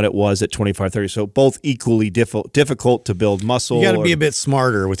different than what it was at 25, 30. So both equally difficult to build muscle. You got to be a bit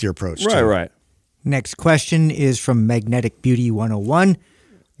smarter with your approach. Right. Next question is from Magnetic Beauty 101.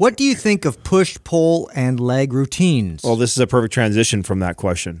 What do you think of push, pull, and leg routines? Well, this is a perfect transition from that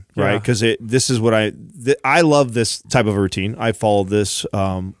question, right? Because this is what I love this type of routine. I follow this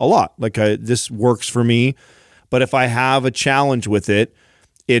a lot. This works for me. But if I have a challenge with it,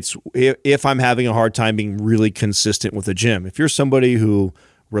 it's if I'm having a hard time being really consistent with the gym. If you're somebody who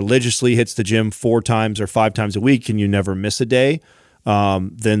religiously hits the gym 4 times or 5 times a week and you never miss a day,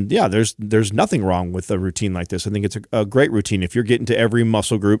 then there's nothing wrong with a routine like this. I think it's a great routine. If you're getting to every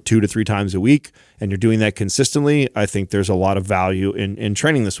muscle group 2 to 3 times a week and you're doing that consistently, I think there's a lot of value in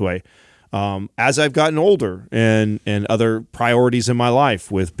training this way. As I've gotten older and other priorities in my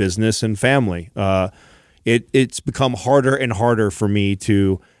life with business and family, it's become harder and harder for me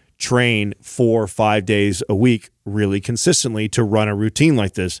to train 4 or 5 days a week really consistently to run a routine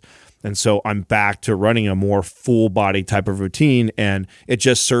like this. And so I'm back to running a more full body type of routine, and it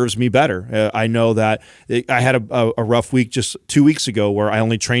just serves me better. I know that I had a rough week just 2 weeks ago where I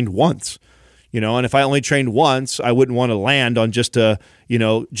only trained once, and if I only trained once, I wouldn't want to land on just a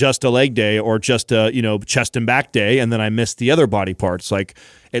leg day or just a, chest and back day, and then I missed the other body parts. Like,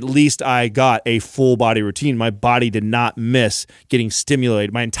 at least I got a full body routine. My body did not miss getting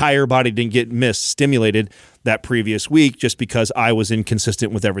stimulated. My entire body didn't get stimulated that previous week just because I was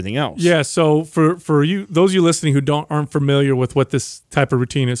inconsistent with everything else. Yeah, so for you, those of you listening who aren't familiar with what this type of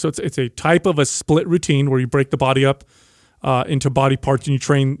routine is, so it's a type of a split routine where you break the body up into body parts and you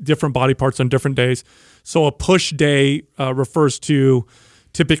train different body parts on different days. So a push day refers to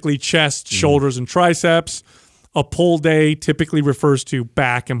typically chest, shoulders, and triceps. A pull day typically refers to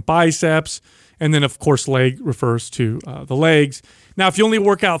back and biceps. And then, of course, leg refers to the legs. Now, if you only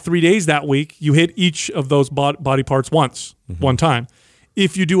work out 3 days that week, you hit each of those body parts one time.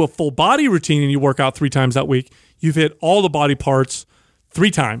 If you do a full body routine and you work out 3 times that week, you've hit all the body parts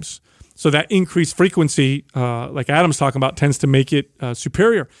 3 times. So that increased frequency, like Adam's talking about, tends to make it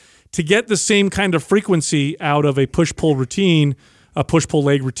superior. To get the same kind of frequency out of a push-pull routine, a push-pull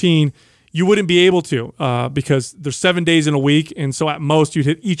leg routine, you wouldn't be able to because there's 7 days in a week, and so at most you'd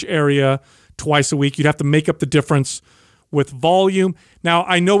hit each area twice a week. You'd have to make up the difference with volume. Now,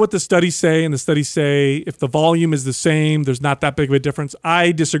 I know what the studies say, and the studies say if the volume is the same, there's not that big of a difference.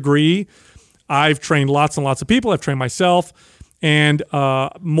 I disagree. I've trained lots and lots of people. I've trained myself, and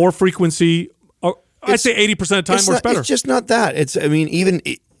more frequency, I'd say 80% of the time works better. It's just not that.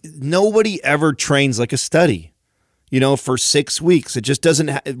 Nobody ever trains like a study. For 6 weeks. It just doesn't.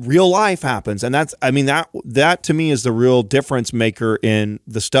 Real life happens, and that to me is the real difference maker in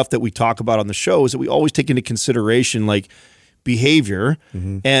the stuff that we talk about on the show. Is that we always take into consideration like behavior,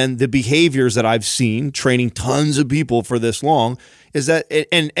 and the behaviors that I've seen training tons of people for this long is that,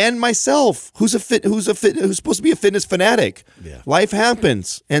 and myself, who's supposed to be a fitness fanatic. Yeah. Life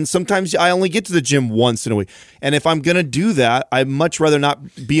happens, and sometimes I only get to the gym once in a week. And if I'm gonna do that, I'd much rather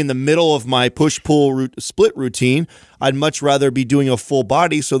not be in the middle of my push-pull split routine. I'd much rather be doing a full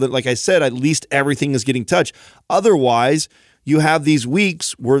body so that, like I said, at least everything is getting touched. Otherwise, you have these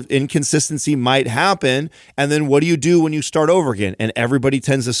weeks where inconsistency might happen, and then what do you do when you start over again? And everybody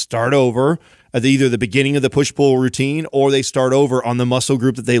tends to start over at either the beginning of the push-pull routine or they start over on the muscle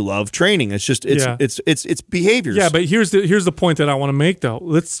group that they love training. It's just it's behaviors. Yeah, but here's the point that I want to make though.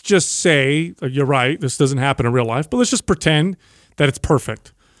 Let's just say you're right. This doesn't happen in real life, but let's just pretend that it's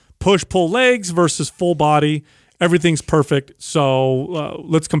perfect. Push-pull legs versus full body. Everything's perfect. So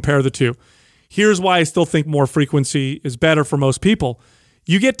let's compare the two. Here's why I still think more frequency is better for most people.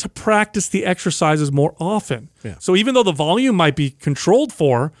 You get to practice the exercises more often. Yeah. So even though the volume might be controlled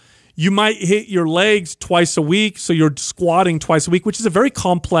for, you might hit your legs twice a week, so you're squatting twice a week, which is a very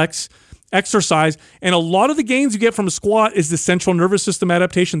complex exercise. And a lot of the gains you get from a squat is the central nervous system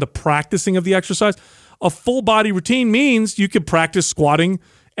adaptation, the practicing of the exercise. A full body routine means you could practice squatting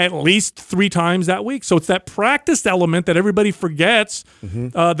at least 3 times that week. So it's that practice element that everybody forgets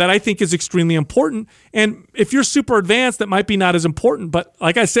that I think is extremely important. And if you're super advanced, that might be not as important. But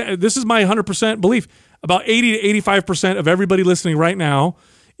like I said, this is my 100% belief. About 80 to 85% of everybody listening right now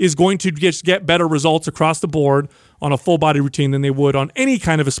is going to get better results across the board on a full body routine than they would on any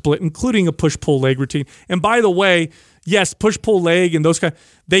kind of a split, including a push-pull leg routine. And by the way, yes, push-pull leg and those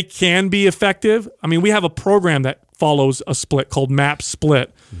they can be effective. I mean, we have a program that follows a split called MAP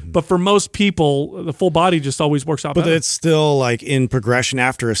Split. But for most people, the full body just always works out better. But it's still like in progression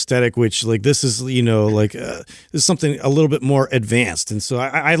after aesthetic, which like this is, this is something a little bit more advanced. And so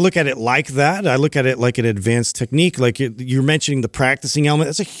I look at it like that. I look at it like an advanced technique. Like you're mentioning the practicing element.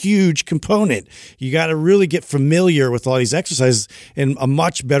 That's a huge component. You got to really get familiar with all these exercises, and a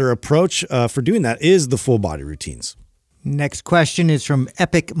much better approach for doing that is the full body routines. Next question is from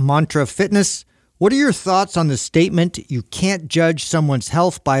Epic Mantra Fitness. What are your thoughts on the statement, you can't judge someone's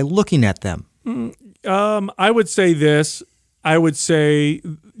health by looking at them? I would say this. I would say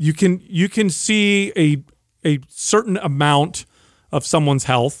you can see a certain amount of someone's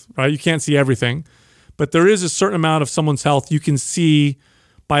health, right? You can't see everything, but there is a certain amount of someone's health you can see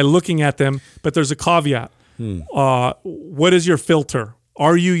by looking at them, but there's a caveat. What is your filter?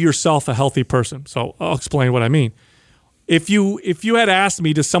 Are you yourself a healthy person? So I'll explain what I mean. If you had asked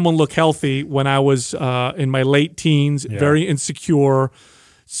me, does someone look healthy when I was in my late teens, very insecure,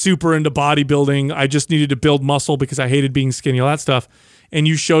 super into bodybuilding, I just needed to build muscle because I hated being skinny, all that stuff, and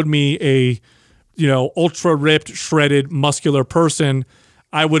you showed me a ultra ripped, shredded, muscular person,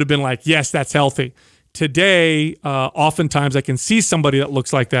 I would have been like, yes, that's healthy. Today, oftentimes I can see somebody that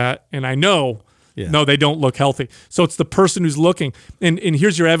looks like that, and I know, no, they don't look healthy. So it's the person who's looking. And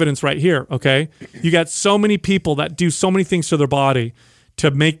here's your evidence right here, okay? You got so many people that do so many things to their body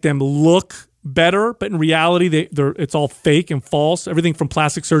to make them look better, but in reality, it's all fake and false. Everything from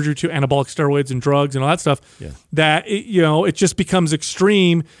plastic surgery to anabolic steroids and drugs and all that stuff. That it just becomes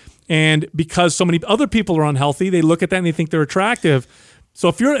extreme. And because so many other people are unhealthy, they look at that and they think they're attractive. So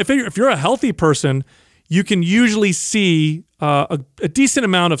if you're a healthy person, you can usually see a decent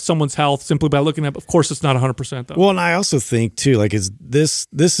amount of someone's health simply by looking at. Of course, it's not 100% though. Well, and I also think too, like, this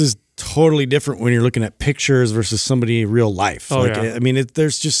is totally different when you're looking at pictures versus somebody in real life. I mean,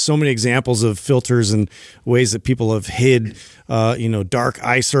 there's just so many examples of filters and ways that people have hid, dark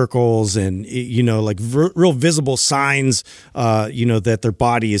eye circles and, real visible signs, that their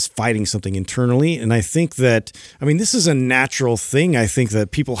body is fighting something internally. And I think that, this is a natural thing. I think that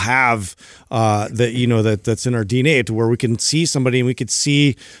people have that's in our DNA, to where we can see somebody and we could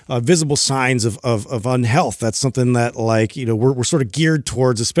see visible signs of unhealth. That's something that we're sort of geared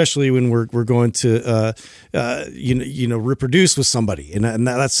towards, especially when we're going to reproduce with somebody, and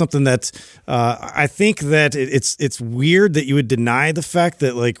that's something that I think that it's weird that you would deny the fact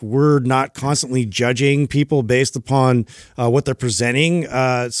that we're not constantly judging people based upon what they're presenting.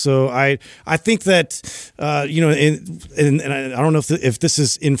 So I think that and I don't know if this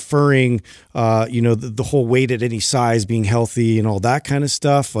is inferring the whole weight at any size being healthy and all that kind of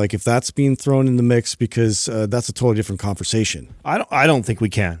stuff. Like if that's being thrown in the mix, because that's a totally different conversation. I don't think we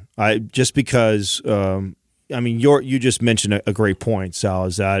can. Just because, you just mentioned a great point, Sal,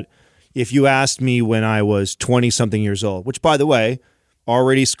 is that if you asked me when I was 20-something years old, which, by the way,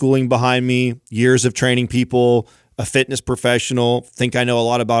 already schooling behind me, years of training people, a fitness professional, think I know a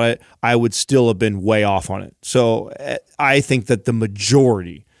lot about it, I would still have been way off on it. So I think that the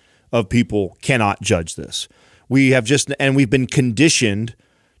majority of people cannot judge this. We've been conditioned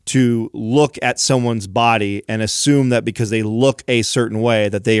to look at someone's body and assume that because they look a certain way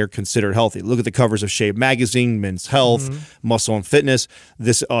that they are considered healthy. Look at the covers of Shape Magazine, Men's Health, Muscle and Fitness,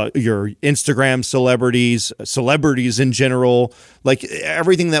 your Instagram celebrities in general, like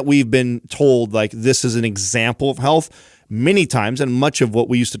everything that we've been told, like this is an example of health. Many times, and much of what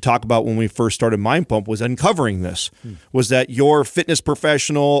we used to talk about when we first started Mind Pump was uncovering this, was that your fitness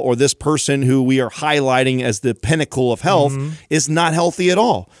professional or this person who we are highlighting as the pinnacle of health is not healthy at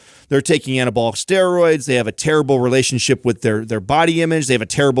all. They're taking anabolic steroids. They have a terrible relationship with their body image. They have a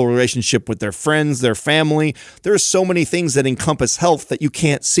terrible relationship with their friends, their family. There are so many things that encompass health that you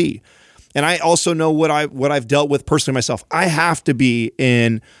can't see. And I also know what I've dealt with personally myself. I have to be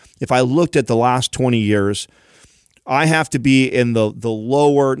if I looked at the last 20 years, I have to be in the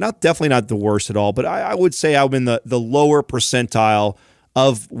lower, definitely not the worst at all, but I would say I'm in the lower percentile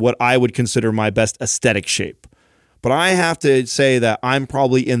of what I would consider my best aesthetic shape. But I have to say that I'm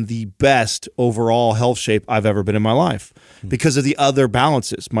probably in the best overall health shape I've ever been in my life because of the other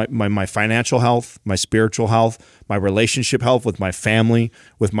balances, my financial health, my spiritual health, my relationship health with my family,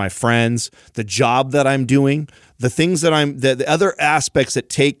 with my friends, the job that I'm doing, the things that the other aspects that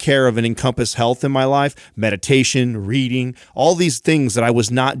take care of and encompass health in my life, meditation, reading, all these things that I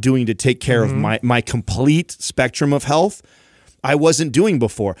was not doing to take care of my complete spectrum of health. I wasn't doing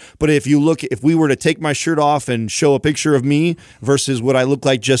before. But if we were to take my shirt off and show a picture of me versus what I looked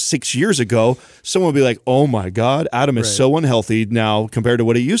like just 6 years ago, someone would be like, oh my God, Adam is so unhealthy now compared to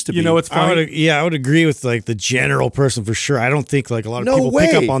what he used to be. You know, it's funny. I would agree with like the general person for sure. I don't think like a lot of people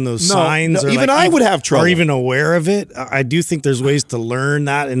pick up on those signs. No, or even like, I would have trouble. Or even aware of it. I do think there's ways to learn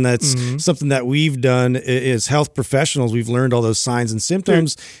that, and that's something that we've done as health professionals. We've learned all those signs and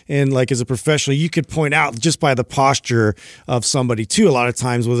symptoms, and like as a professional, you could point out just by the posture of somebody too. A lot of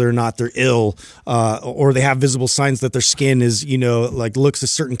times, whether or not they're ill, or they have visible signs that their skin is, like looks a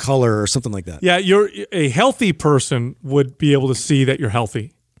certain color or something like that. Yeah, a healthy person would be able to see that you're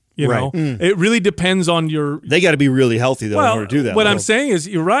healthy. You know, it really depends on your. They got to be really healthy though in order to do that. What I'm saying is,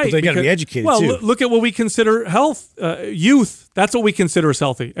 you're right. But they got to be educated too. Well, look at what we consider health, youth. That's what we consider as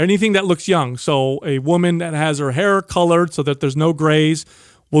healthy. Anything that looks young. So a woman that has her hair colored so that there's no grays.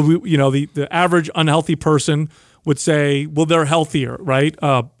 Well, the average unhealthy person would say, well, they're healthier, right?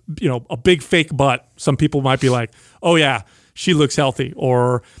 A big fake butt. Some people might be like, oh yeah, she looks healthy.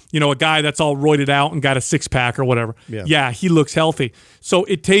 Or, a guy that's all roided out and got a six pack or whatever. Yeah, he looks healthy. So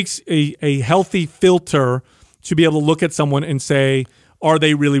it takes a healthy filter to be able to look at someone and say, are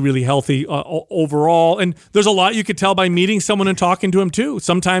they really, really healthy overall? And there's a lot you could tell by meeting someone and talking to them too.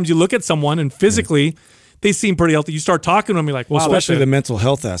 Sometimes you look at someone and physically they seem pretty healthy. You start talking to them, you're like, wow, especially the mental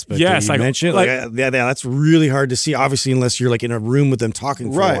health aspect. Yes, that you mentioned. That's really hard to see. Obviously, unless you're like in a room with them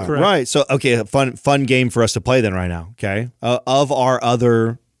talking. For a while. Right. So, okay, a fun game for us to play then right now. Okay, of our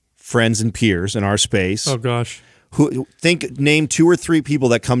other friends and peers in our space. Oh gosh, name 2 or 3 people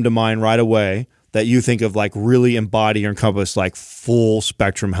that come to mind right away that you think of like really embody or encompass like full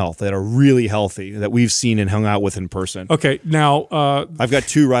spectrum health, that are really healthy, that we've seen and hung out with in person. Okay, now I've got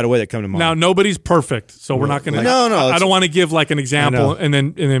 2 right away that come to mind. Now nobody's perfect, so we're not going to. No. I don't want to give like an example and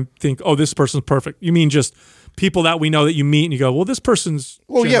then think, oh, this person's perfect. You mean just people that we know that you meet and you go, well, this person's.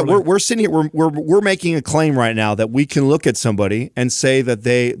 Well, generally. Yeah, we're sitting here. We're making a claim right now that we can look at somebody and say that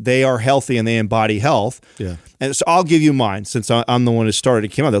they are healthy and they embody health. Yeah, and so I'll give you mine since I'm the one who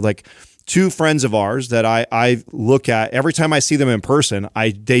started. It came out that like 2 friends of ours that I look at every time I see them in person.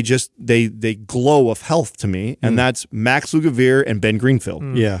 They glow of health to me, and that's Max Lugavere and Ben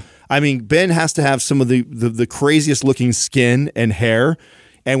Greenfield. Yeah, I mean, Ben has to have some of the craziest looking skin and hair.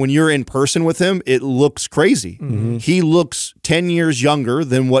 And when you're in person with him, it looks crazy. He looks 10 years younger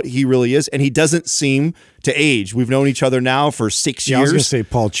than what he really is, and he doesn't seem to age. We've known each other now for 6 years. I was going to say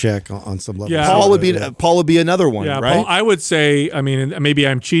Paul Check on some level. Yeah, Paul would be another one, right? Paul, I would say, I mean, maybe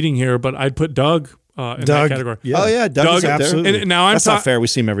I'm cheating here, but I'd put Doug in that category. Yeah. Oh, yeah, Doug absolutely. And now that's not fair. We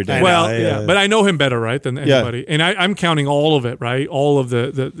see him every day. Well, but I know him better, right, than anybody. Yeah. And I'm counting all of it, right? All of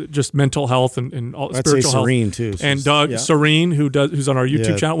the just mental health and all spiritual health. Serene, too. And Doug, Serene, who's on our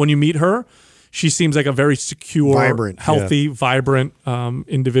YouTube channel. When you meet her, she seems like a very secure, vibrant, healthy, vibrant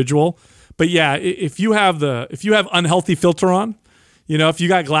individual. But yeah, if you have unhealthy filter on, if you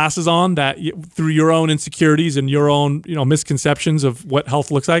got glasses on that through your own insecurities and your own misconceptions of what health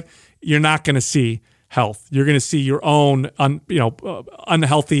looks like, you're not going to see health. You're going to see your own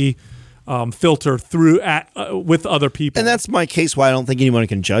unhealthy filter through with other people. And that's my case why I don't think anyone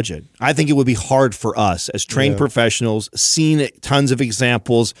can judge it. I think it would be hard for us as trained professionals, seen tons of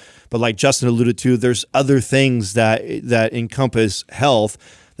examples, but like Justin alluded to, there's other things that encompass health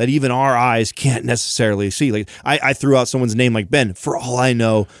that even our eyes can't necessarily see. Like I threw out someone's name like Ben. For all I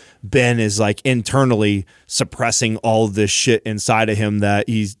know, Ben is like internally suppressing all of this shit inside of him that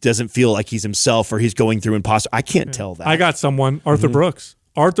he doesn't feel like he's himself or he's going through imposter. I can't tell that. I got someone, Arthur Brooks.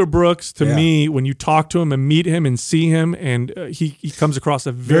 Arthur Brooks, to me, when you talk to him and meet him and see him, and he comes across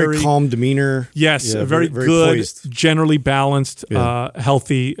a very calm demeanor. Yes, a very good, poised, generally balanced,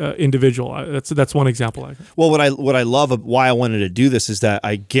 healthy individual. That's one example. Well, what I love of why I wanted to do this is that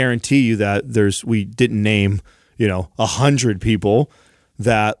I guarantee you that we didn't name 100 people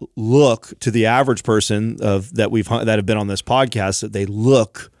that look to the average person that have been on this podcast, that they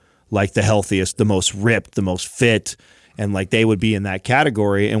look like the healthiest, the most ripped, the most fit. And like they would be in that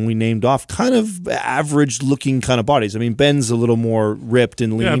category, and we named off kind of average-looking kind of bodies. I mean, Ben's a little more ripped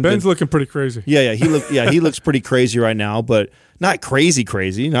and lean. Yeah, Ben's looking pretty crazy. Yeah, he looks pretty crazy right now, but not crazy,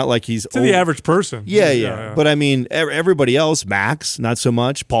 not like he's to the average person. Yeah. But I mean, everybody else, Max, not so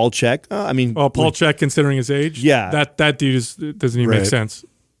much. Paul Check. Paul Check, considering his age. Yeah, that dude doesn't even make sense.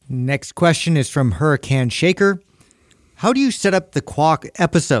 Next question is from Hurricane Shaker. How do you set up the Quack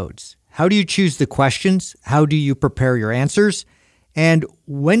episodes? How do you choose the questions? How do you prepare your answers? And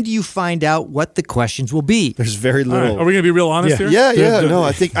when do you find out what the questions will be? There's very little. Right. Are we going to be real honest here? Yeah. No,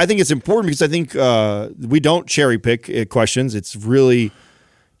 I think it's important because I think we don't cherry pick questions. It's really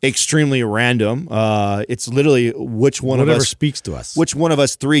extremely random. It's literally whatever speaks to us. Which one of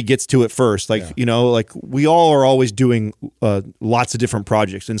us three gets to it first. Like, like we all are always doing lots of different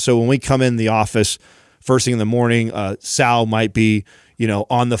projects. And so when we come in the office first thing in the morning, Sal might be,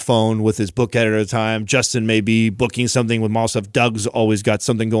 on the phone with his book editor at the time. Justin may be booking something with Mall Stuff. Doug's always got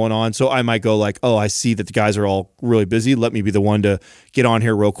something going on. So I might go like, oh, I see that the guys are all really busy. Let me be the one to get on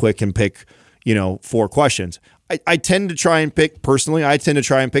here real quick and pick, 4 questions. I tend to try and pick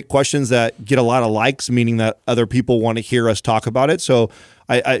questions that get a lot of likes, meaning that other people want to hear us talk about it. So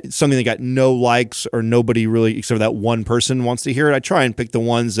something that got no likes or nobody really, except for that one person wants to hear it. I try and pick the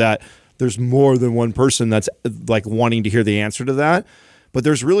ones that there's more than one person that's like wanting to hear the answer to that. But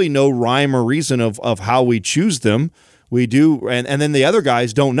there's really no rhyme or reason of how we choose them. We do, and then the other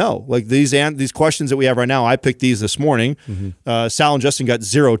guys don't know. Like these questions that we have right now, I picked these this morning. Mm-hmm. Sal and Justin got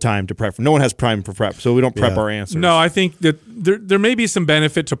 0 time to prep. No one has time for prep, so we don't prep our answers. No, I think that there may be some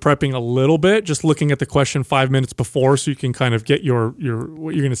benefit to prepping a little bit, just looking at the question 5 minutes before, so you can kind of get your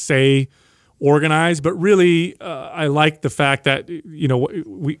what you're going to say organized. But really, I like the fact that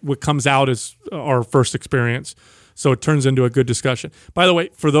what comes out is our first experience. So it turns into a good discussion. By the way,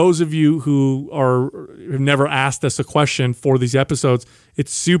 for those of you who have never asked us a question for these episodes,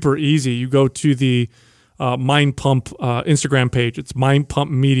 it's super easy. You go to the Mind Pump Instagram page. It's Mind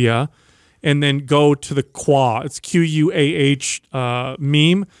Pump Media, and then go to the QUAH. It's QUAH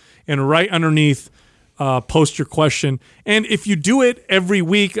meme, and right underneath, post your question. And if you do it every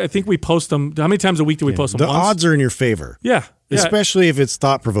week, I think we post them. How many times a week do we post them? The odds are in your favor. Yeah. Especially if it's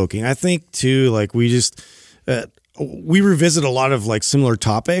thought provoking. I think too, like we just. We revisit a lot of like similar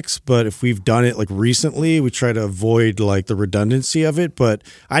topics, but if we've done it like recently, we try to avoid like the redundancy of it. But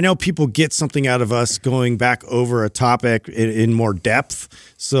I know people get something out of us going back over a topic in more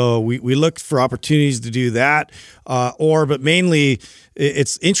depth. So we look for opportunities to do that, but mainly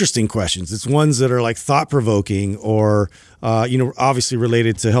it's interesting questions. It's ones that are like thought provoking or, obviously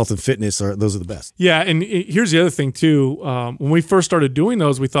related to health and fitness. Those are the best. Yeah. And here's the other thing too. When we first started doing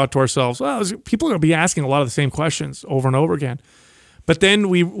those, we thought to ourselves, well, people are going to be asking a lot of the same questions over and over again. But then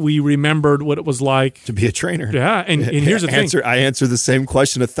we remembered what it was like to be a trainer. Yeah, and here's the thing: I answer the same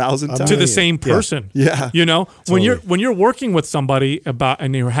question 1,000 times to the same person. Yeah. Totally. when you're working with somebody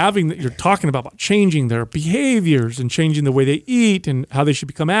and you're talking about changing their behaviors and changing the way they eat and how they should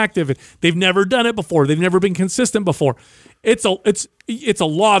become active, and they've never done it before, they've never been consistent before. It's a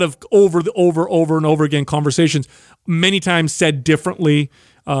lot of over and over again conversations, many times said differently,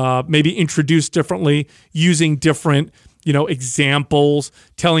 maybe introduced differently, using different examples,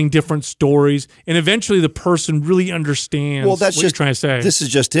 telling different stories, and eventually the person really understands what you're trying to say. This is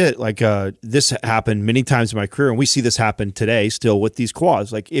just it. Like this happened many times in my career, and we see this happen today still with these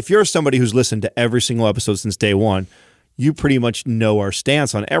QUAHs. Like if you're somebody who's listened to every single episode since day one, you pretty much know our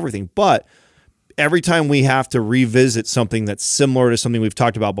stance on everything. But every time we have to revisit something that's similar to something we've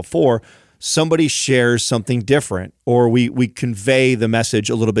talked about before, somebody shares something different, or we convey the message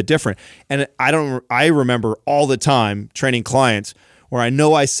a little bit different. And I remember all the time training clients where I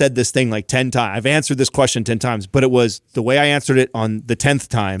know I said this thing like 10 times. I've answered this question 10 times, but it was the way I answered it on the 10th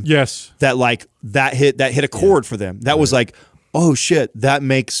time. Yes. That hit a chord for them. That was like, oh shit, that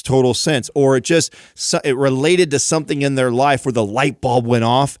makes total sense. Or it related to something in their life where the light bulb went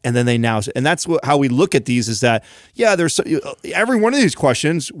off, and then and that's how we look at these is that, there's every one of these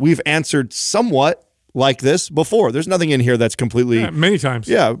questions we've answered somewhat like this before. There's nothing in here that's completely... many times.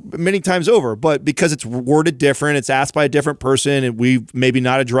 Yeah, many times over. But because it's worded different, it's asked by a different person, and we've maybe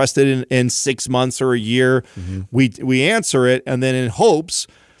not addressed it in 6 months or a year, we answer it, and then in hopes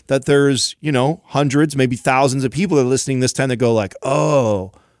that there's, hundreds, maybe thousands of people that are listening this time that go like,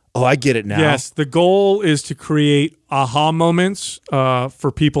 oh, I get it now. Yes, the goal is to create aha moments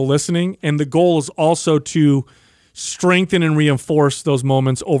for people listening, and the goal is also to strengthen and reinforce those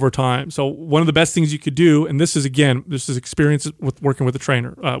moments over time. So one of the best things you could do, and this is experience with working with a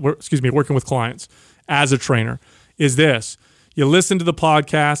trainer, working with clients as a trainer, is this. You listen to the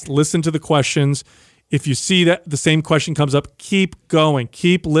podcast, listen to the questions. If you see that the same question comes up, keep going,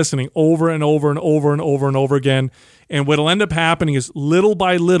 keep listening over and over and over and over and over again. And what will end up happening is little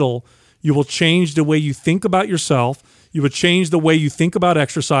by little, you will change the way you think about yourself. You will change the way you think about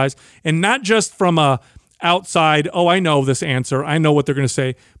exercise, and not just from a outside, oh, I know this answer, I know what they're going to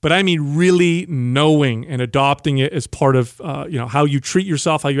say, but I mean really knowing and adopting it as part of how you treat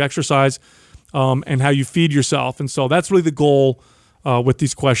yourself, how you exercise, and how you feed yourself. And so that's really the goal with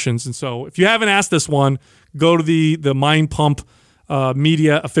these questions. And so if you haven't asked this one, go to the Mind Pump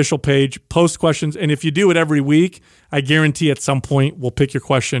Media official page, post questions. And if you do it every week, I guarantee at some point we'll pick your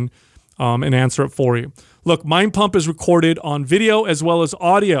question and answer it for you. Look, Mind Pump is recorded on video as well as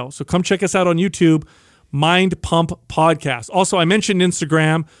audio. So come check us out on YouTube, Mind Pump Podcast. Also, I mentioned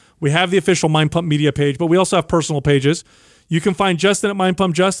Instagram. We have the official Mind Pump media page, but we also have personal pages. You can find Justin at Mind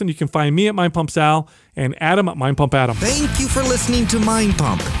Pump Justin. You can find me at Mind Pump Sal and Adam at Mind Pump Adam. Thank you for listening to Mind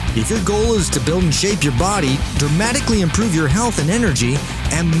Pump. If your goal is to build and shape your body, dramatically improve your health and energy,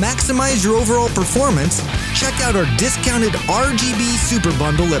 and maximize your overall performance, check out our discounted RGB Super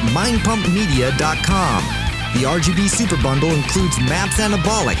Bundle at mindpumpmedia.com. The RGB Super Bundle includes MAPS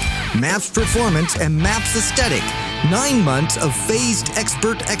Anabolic, MAPS Performance, and MAPS Aesthetic. 9 months of phased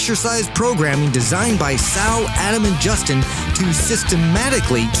expert exercise programming designed by Sal, Adam, and Justin to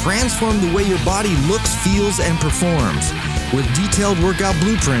systematically transform the way your body looks, feels, and performs. With detailed workout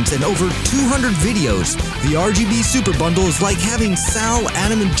blueprints and over 200 videos, the RGB Super Bundle is like having Sal,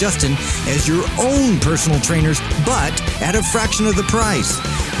 Adam, and Justin as your own personal trainers, but at a fraction of the price.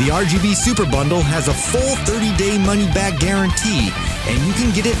 The RGB Super Bundle has a full 30-day money-back guarantee, and you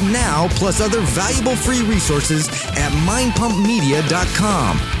can get it now plus other valuable free resources at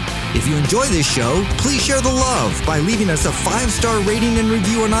mindpumpmedia.com. If you enjoy this show, please share the love by leaving us a 5-star rating and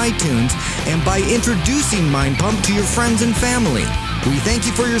review on iTunes and by introducing Mind Pump to your friends and family. We thank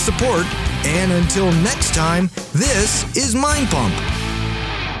you for your support, and until next time, this is Mind Pump.